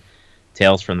searching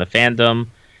Tales from the Fandom.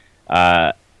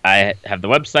 I have the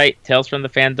website,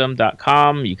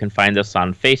 talesfromthefandom.com. You can find us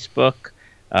on Facebook,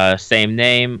 same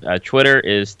name. Twitter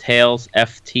is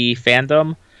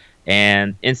TalesFTFandom,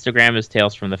 and Instagram is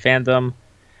Tales from the Fandom.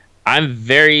 I'm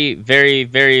very, very,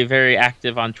 very, very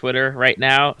active on Twitter right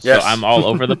now, so yes. I'm all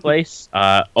over the place.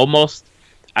 Almost,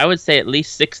 I would say at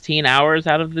least 16 hours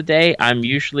out of the day, I'm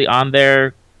usually on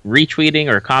there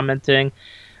retweeting or commenting.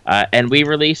 And we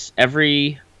release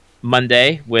every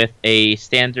Monday with a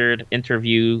standard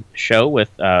interview show with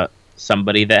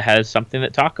somebody that has something to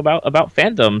talk about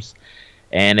fandoms.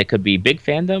 And it could be big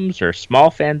fandoms or small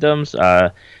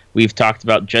fandoms. We've talked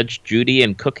about Judge Judy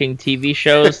and cooking TV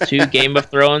shows to Game of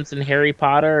Thrones and Harry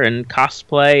Potter and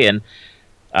cosplay.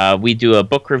 And we do a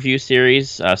book review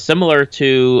series similar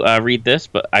to Read This,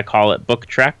 but I call it Book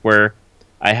Trek, where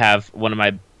I have one of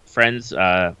my friends.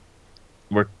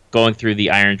 We're going through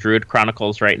the Iron Druid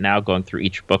Chronicles right now, going through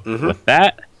each book with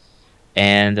that.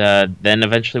 And then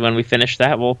eventually when we finish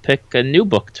that, we'll pick a new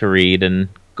book to read and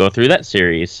go through that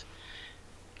series.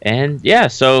 And yeah,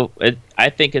 so I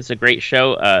think it's a great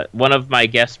show. One of my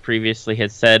guests previously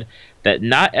had said that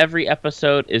not every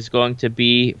episode is going to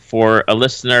be for a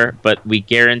listener, but we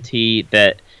guarantee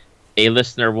that a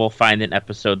listener will find an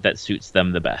episode that suits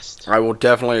them the best. I will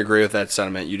definitely agree with that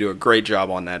sentiment. You do a great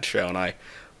job on that show, and I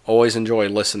always enjoy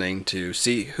listening to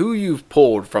see who you've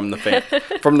pulled from the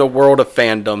from the world of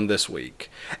fandom this week.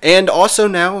 And also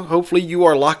now, hopefully you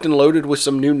are locked and loaded with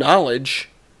some new knowledge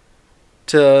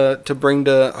to bring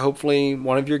to hopefully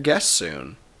one of your guests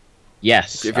soon.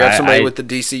 Yes. If you have somebody with the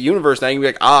DC universe, now you can be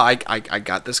like, I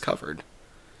got this covered.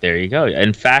 There you go.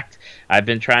 In fact, I've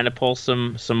been trying to pull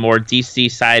some more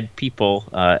DC side people,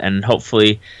 and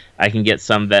hopefully I can get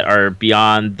some that are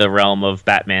beyond the realm of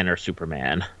Batman or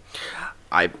Superman.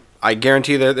 I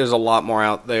guarantee that there's a lot more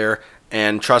out there,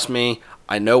 and trust me,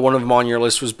 I know one of them on your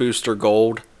list was Booster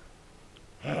Gold.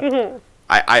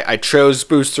 I chose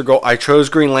Booster Gold. I chose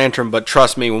Green Lantern, but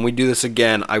trust me, when we do this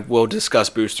again, I will discuss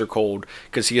Booster Gold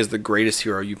because he is the greatest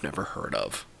hero you've never heard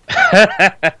of.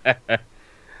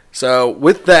 So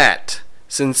with that,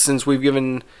 since we've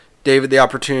given David the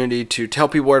opportunity to tell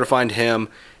people where to find him,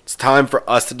 it's time for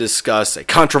us to discuss a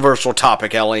controversial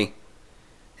topic, Ellie.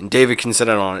 And David can sit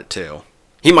in on it too.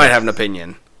 He might have an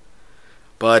opinion.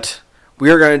 But we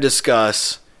are going to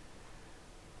discuss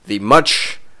the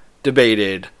much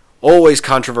debated, always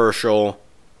controversial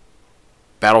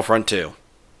Battlefront 2.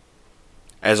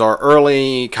 As our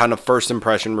early kind of first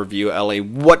impression review, Ellie,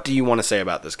 what do you want to say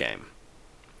about this game?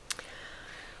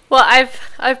 Well,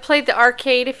 I've played the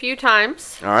arcade a few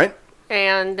times. All right.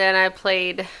 And then I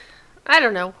played, I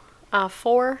don't know,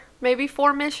 4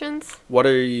 missions. What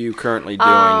are you currently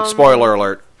doing? Spoiler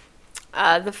alert.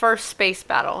 The first space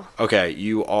battle. Okay,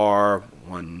 you are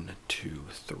 1, 2,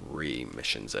 3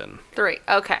 missions in. 3,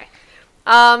 okay.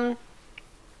 I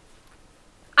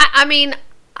mean,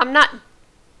 I'm not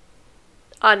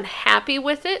unhappy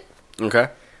with it. Okay.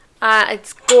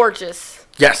 It's gorgeous.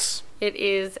 Yes. It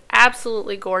is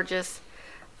absolutely gorgeous.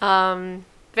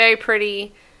 Very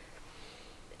pretty.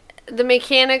 The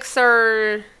mechanics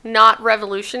are not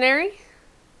revolutionary.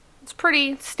 It's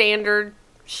pretty standard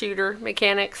shooter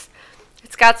mechanics.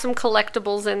 It's got some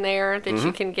collectibles in there that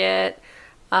you can get.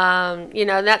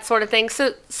 That sort of thing.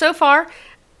 So far,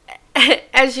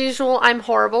 as usual, I'm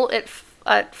horrible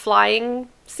at flying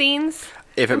scenes.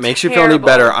 If it makes you feel any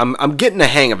better, I'm getting the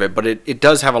hang of it, but it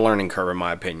does have a learning curve, in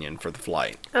my opinion, for the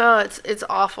flight. Oh, it's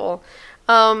awful.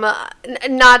 Not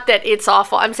that it's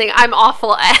awful. I'm saying I'm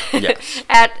awful at yes.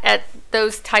 at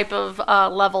those type of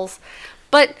levels.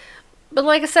 But But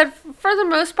like I said, for the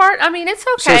most part, I mean, it's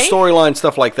okay. So storyline,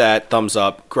 stuff like that, thumbs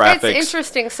up. Graphics. It's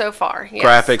interesting so far. Yes.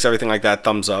 Graphics, everything like that,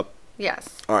 thumbs up.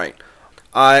 Yes. All right.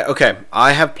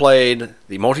 I have played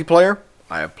the multiplayer,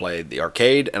 I have played the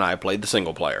arcade, and I have played the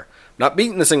single player. Not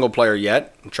beaten the single player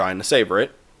yet. I'm trying to savor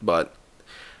it, but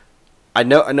I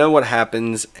know what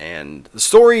happens, and the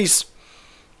stories.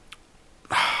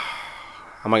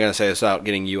 How am I going to say this without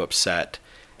getting you upset?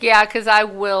 Yeah, because I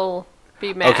will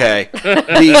be mad. Okay.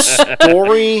 The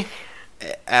story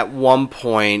at one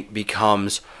point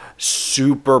becomes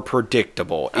super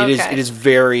predictable. It is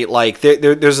very like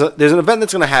there's an event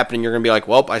that's going to happen and you're going to be like,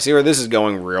 "Well, I see where this is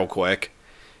going real quick."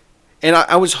 And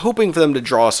I was hoping for them to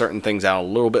draw certain things out a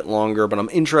little bit longer, but I'm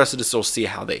interested to still see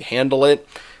how they handle it.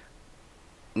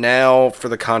 Now for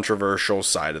the controversial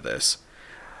side of this.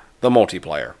 The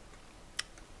multiplayer.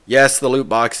 Yes, the loot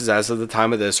boxes as of the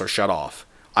time of this are shut off.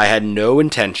 I had no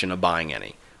intention of buying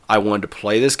any. I wanted to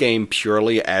play this game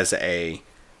purely as I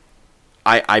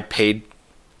paid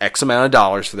X amount of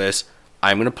dollars for this.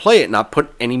 I'm going to play it, not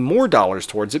put any more dollars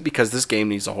towards it because this game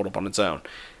needs to hold up on its own.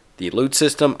 The loot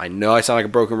system, I know I sound like a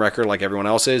broken record like everyone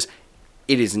else is.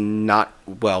 It is not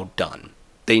well done.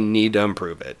 They need to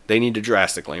improve it. They need to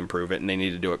drastically improve it, and they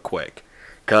need to do it quick.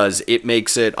 Because it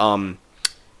makes it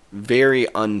very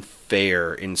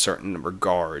unfair in certain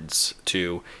regards.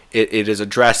 It is a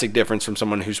drastic difference from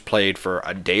someone who's played for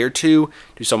a day or two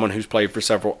to someone who's played for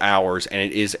several hours, and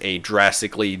it is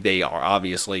they are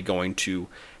obviously going to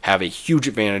have a huge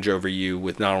advantage over you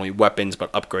with not only weapons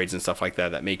but upgrades and stuff like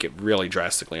that make it really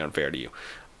drastically unfair to you.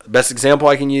 The best example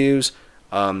I can use,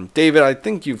 David, I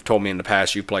think you've told me in the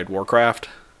past you played Warcraft.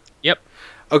 Yep.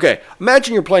 Okay,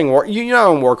 imagine you're playing you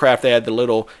know in Warcraft they had the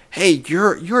little, hey,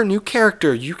 you're a new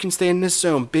character, you can stay in this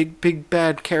zone, big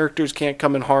bad characters can't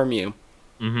come and harm you.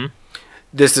 Mm-hmm.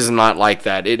 This is not like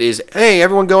that. It is, hey,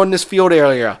 everyone go in this field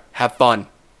area, have fun.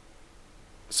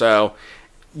 So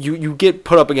you get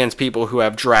put up against people who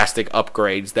have drastic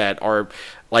upgrades that are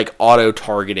like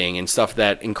auto-targeting and stuff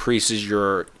that increases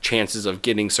your chances of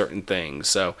getting certain things.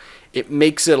 So it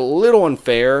makes it a little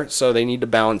unfair, so they need to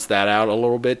balance that out a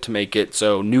little bit to make it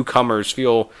so newcomers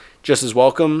feel just as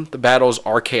welcome. The battles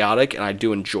are chaotic, and I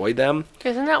do enjoy them.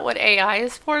 Isn't that what AI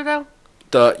is for, though?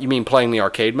 You mean playing the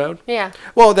arcade mode? Yeah.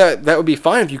 Well, that would be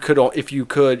fine if you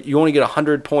could. You only get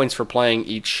 100 points for playing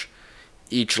each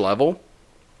level,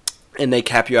 and they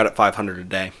cap you out at 500 a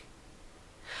day.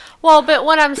 Well, but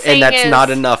what I'm saying is... And that's not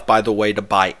enough, by the way, to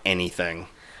buy anything.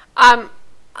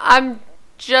 I'm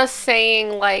just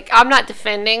saying, like, I'm not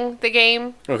defending the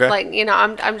game. Okay. Like, you know,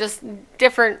 I'm just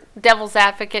different devil's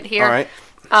advocate here. All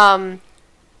right.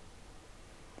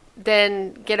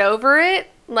 Then get over it.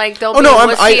 Like, don't be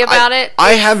wussy about it.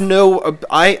 I have no...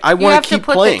 I want to keep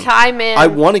playing. You have to put the time in. I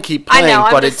want to keep playing, I know,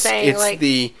 but I'm just saying, it's like,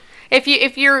 the...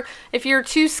 If you're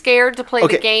too scared to play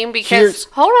the game because...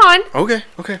 Hold on.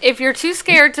 Okay. If you're too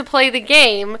scared to play the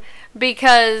game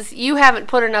because you haven't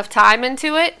put enough time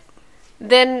into it,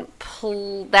 then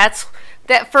that's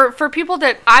for people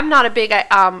that... I'm not a big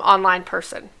online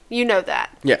person. You know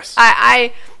that. Yes.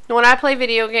 When I play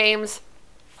video games,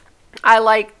 I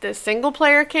like the single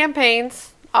player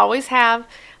campaigns. Always have.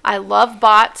 I love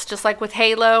bots, just like with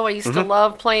Halo. I used to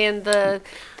love playing the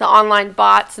online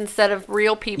bots instead of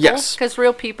real people. Yes. Because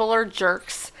real people are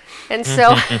jerks. And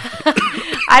so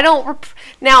I don't...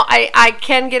 Now, I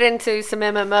can get into some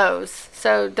MMOs,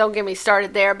 so don't get me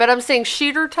started there. But I'm saying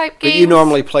shooter type games. But you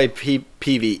normally play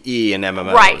PvE in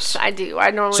MMOs. Right, I do. I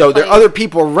normally So there are other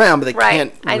people around, but they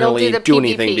can't I don't really do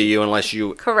anything to you unless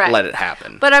you let it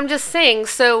happen. But I'm just saying,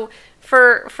 so...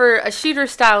 For a shooter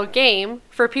style game,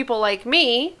 for people like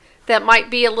me that might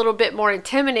be a little bit more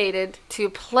intimidated to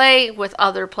play with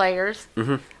other players,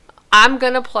 I'm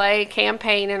going to play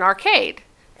campaign and arcade.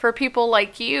 For people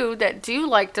like you that do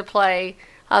like to play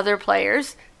other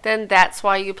players, then that's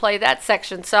why you play that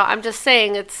section. So I'm just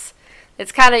saying it's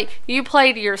kind of, you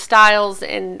play to your styles,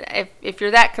 and if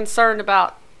you're that concerned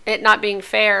about it not being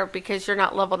fair because you're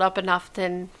not leveled up enough,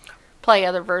 then play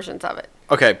other versions of it.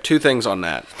 Okay, two things on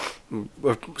that.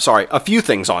 Sorry, a few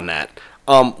things on that.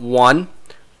 One,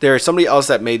 there is somebody else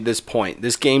that made this point.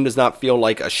 This game does not feel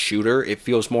like a shooter. It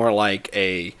feels more like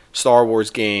a Star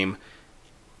Wars game,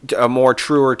 more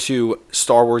truer to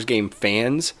Star Wars game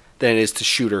fans than it is to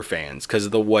shooter fans because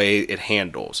of the way it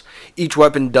handles. Each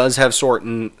weapon does have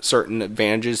certain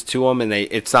advantages to them, and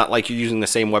it's not like you're using the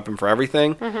same weapon for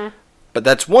everything. But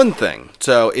that's one thing.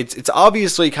 So it's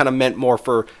obviously kind of meant more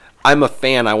for... I'm a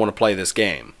fan, I want to play this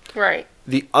game. Right.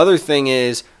 The other thing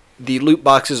is, the loot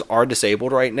boxes are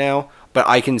disabled right now, but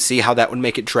I can see how that would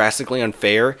make it drastically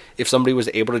unfair if somebody was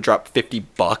able to drop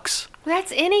 $50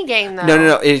 That's any game, though.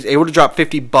 No. It's able to drop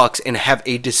 $50 and have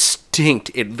a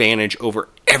distinct advantage over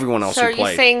everyone else So are who you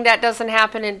played. saying that doesn't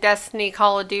happen in Destiny,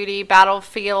 Call of Duty,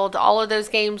 Battlefield, all of those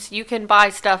games? You can buy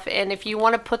stuff, and if you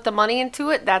want to put the money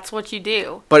into it, that's what you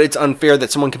do. But it's unfair that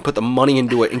someone can put the money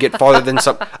into it and get farther than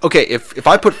some. Okay, if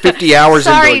I put 50 hours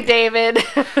Sorry, into it, David.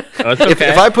 Oh, it's okay.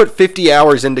 if I put 50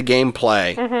 hours into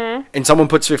gameplay Mm-hmm. and someone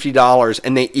puts $50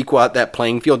 and they equal out that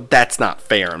playing field, that's not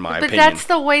fair in my But opinion. that's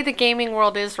the way the gaming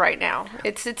world is right now.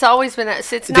 It's always been.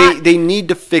 It's not. They need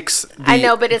to fix. I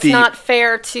know, but it's not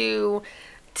fair to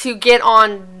get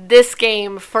on this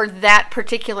game for that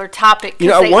particular topic. You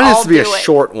know, I they want all this to be a do it.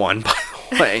 short one, by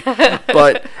the way,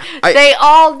 but They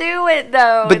all do it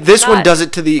though. but It's this one not- does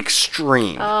it to the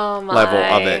extreme Oh my level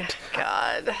of it.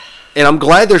 God. And I'm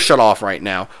glad they're shut off right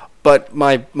now. But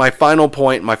my final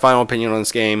point, my final opinion on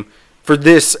this game for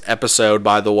this episode,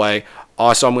 by the way,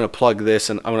 also I'm going to plug this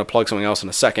and I'm going to plug something else in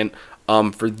a second.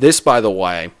 For this, by the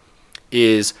way,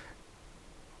 is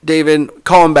David,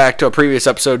 calling back to a previous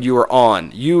episode you were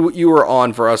on. You were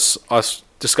on for us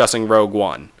discussing Rogue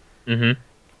One. Mm-hmm.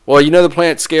 Well, you know the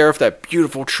planet Scarif, that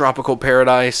beautiful tropical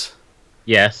paradise?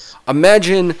 Yes.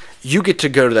 Imagine you get to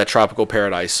go to that tropical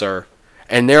paradise, sir,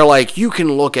 and they're like, you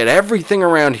can look at everything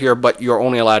around here, but you're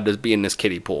only allowed to be in this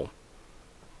kiddie pool.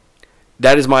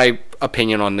 That is my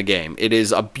opinion on the game. It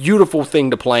is a beautiful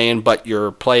thing to play in, but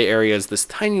your play area is this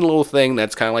tiny little thing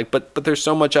that's kind of like, but there's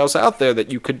so much else out there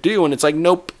that you could do, and it's like,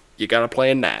 nope, you gotta play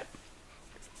in that.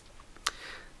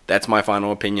 That's my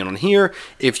final opinion on here.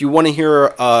 If you want to hear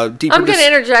deeper... I'm going to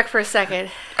interject for a second.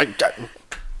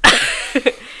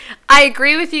 I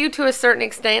agree with you to a certain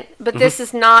extent, but this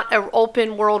is not an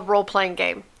open world role-playing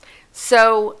game.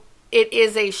 So it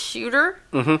is a shooter.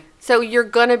 So you're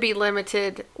going to be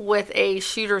limited with a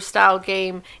shooter-style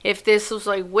game. If this was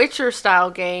a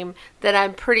Witcher-style game, then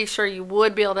I'm pretty sure you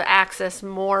would be able to access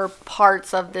more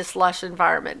parts of this lush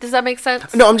environment. Does that make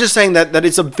sense? No, I'm just saying that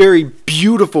it's a very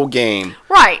beautiful game,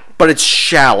 Right. but it's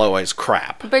shallow as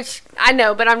crap. But I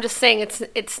know, but I'm just saying it's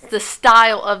the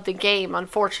style of the game,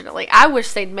 unfortunately. I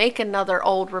wish they'd make another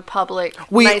Old Republic.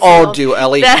 We Knights of all the Old- do,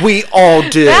 Ellie. That- We all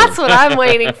do. That's what I'm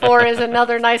waiting for is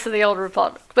another Knights of the Old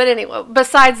Republic. But anyway,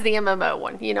 besides the MMO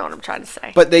one, you know what I'm trying to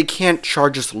say. But they can't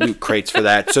charge us loot crates for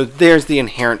that, so there's the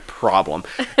inherent problem.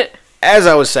 As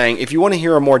I was saying, if you want to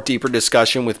hear a more deeper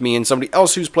discussion with me and somebody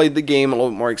else who's played the game a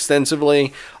little bit more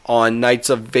extensively on Knights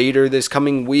of Vader this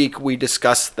coming week, we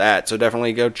discussed that. So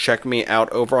definitely go check me out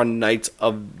over on Knights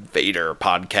of Vader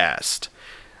podcast.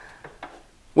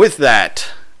 With that,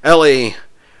 Ellie,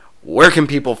 where can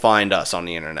people find us on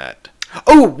the internet?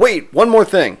 Oh, wait, one more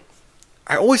thing.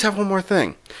 I always have one more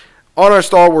thing. On our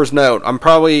Star Wars note, I'm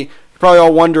probably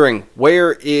all wondering,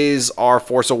 where is our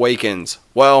Force Awakens?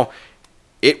 Well,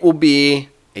 it will be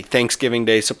a Thanksgiving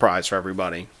Day surprise for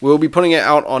everybody. We'll be putting it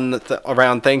out on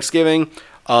around Thanksgiving.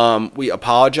 We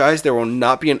apologize. There will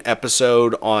not be an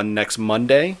episode on next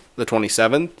Monday, the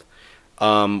 27th.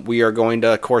 We are going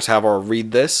to, of course, have our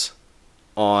read this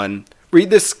kind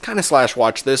of /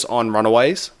 watch this on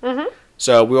Runaways. Mm-hmm.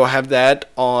 So we will have that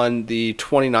on the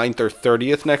 29th or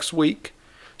 30th next week.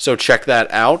 So check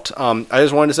that out. I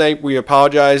just wanted to say we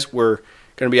apologize. We're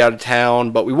going to be out of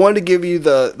town, but we wanted to give you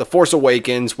the Force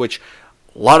Awakens, which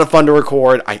a lot of fun to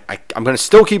record. I'm going to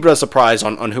still keep it a surprise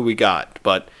on who we got,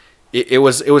 but it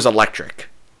was electric.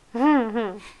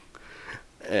 Yeah,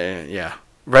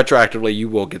 retroactively you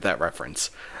will get that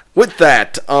reference. With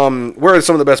that, where are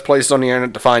some of the best places on the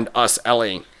internet to find us,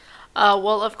 Ellie?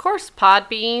 Well, of course,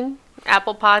 Podbean,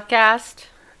 Apple Podcast.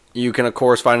 You can, of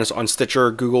course, find us on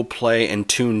Stitcher, Google Play, and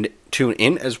Tune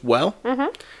In as well.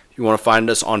 Mm-hmm. If you want to find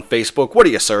us on Facebook, what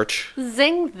do you search?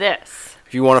 Zing This.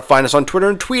 If you want to find us on Twitter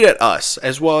and tweet at us,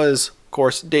 as well as, of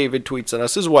course, David tweets at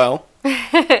us as well.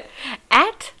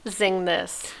 At Zing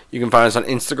This. You can find us on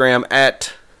Instagram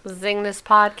at Zing This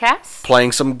Podcast.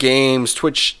 Playing Some Games,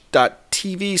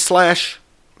 twitch.tv/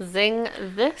 Zing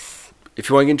This. If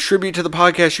you want to contribute to the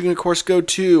podcast, you can, of course, go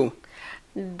to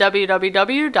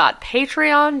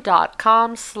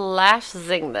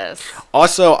www.patreon.com/zingthis.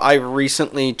 Also, I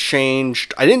recently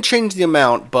changed, I didn't change the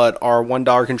amount, but our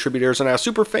 $1 contributors are now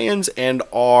super fans, and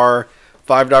our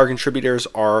 $5 contributors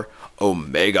are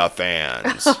Omega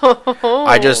fans.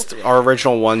 Our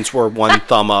original ones were 1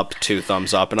 thumb up, 2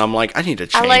 thumbs up, and I'm like, I need to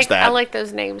change that. I like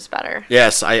those names better.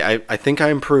 Yes, I think I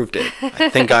improved it.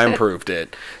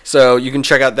 So you can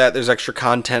check out that. There's extra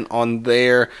content on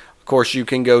there. Of course, you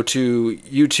can go to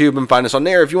YouTube and find us on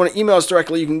there. If you want to email us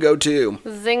directly, you can go to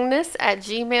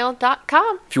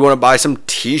zingthis@gmail.com. If you want to buy some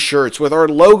t-shirts with our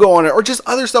logo on it, or just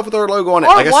other stuff with our logo on it,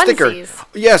 Or like a sticker. onesies.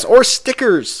 Yes, or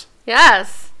stickers.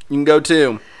 Yes. You can go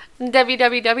to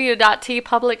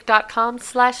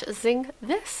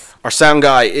www.tpublic.com/zingthis. Our sound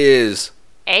guy is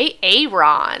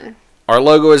Aaron. Our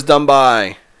logo is done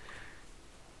by.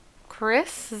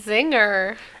 Chris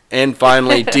Zinger. And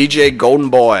finally, DJ Golden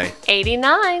Boy.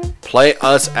 89. Play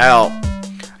us out.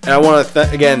 And I want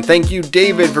to, again, thank you,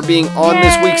 David, for being on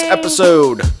this week's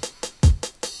episode.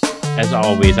 As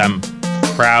always, I'm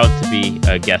proud to be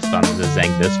a guest on the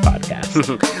Zing This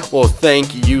podcast. Well,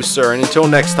 thank you, sir. And until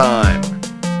next time,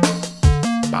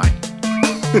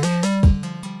 bye.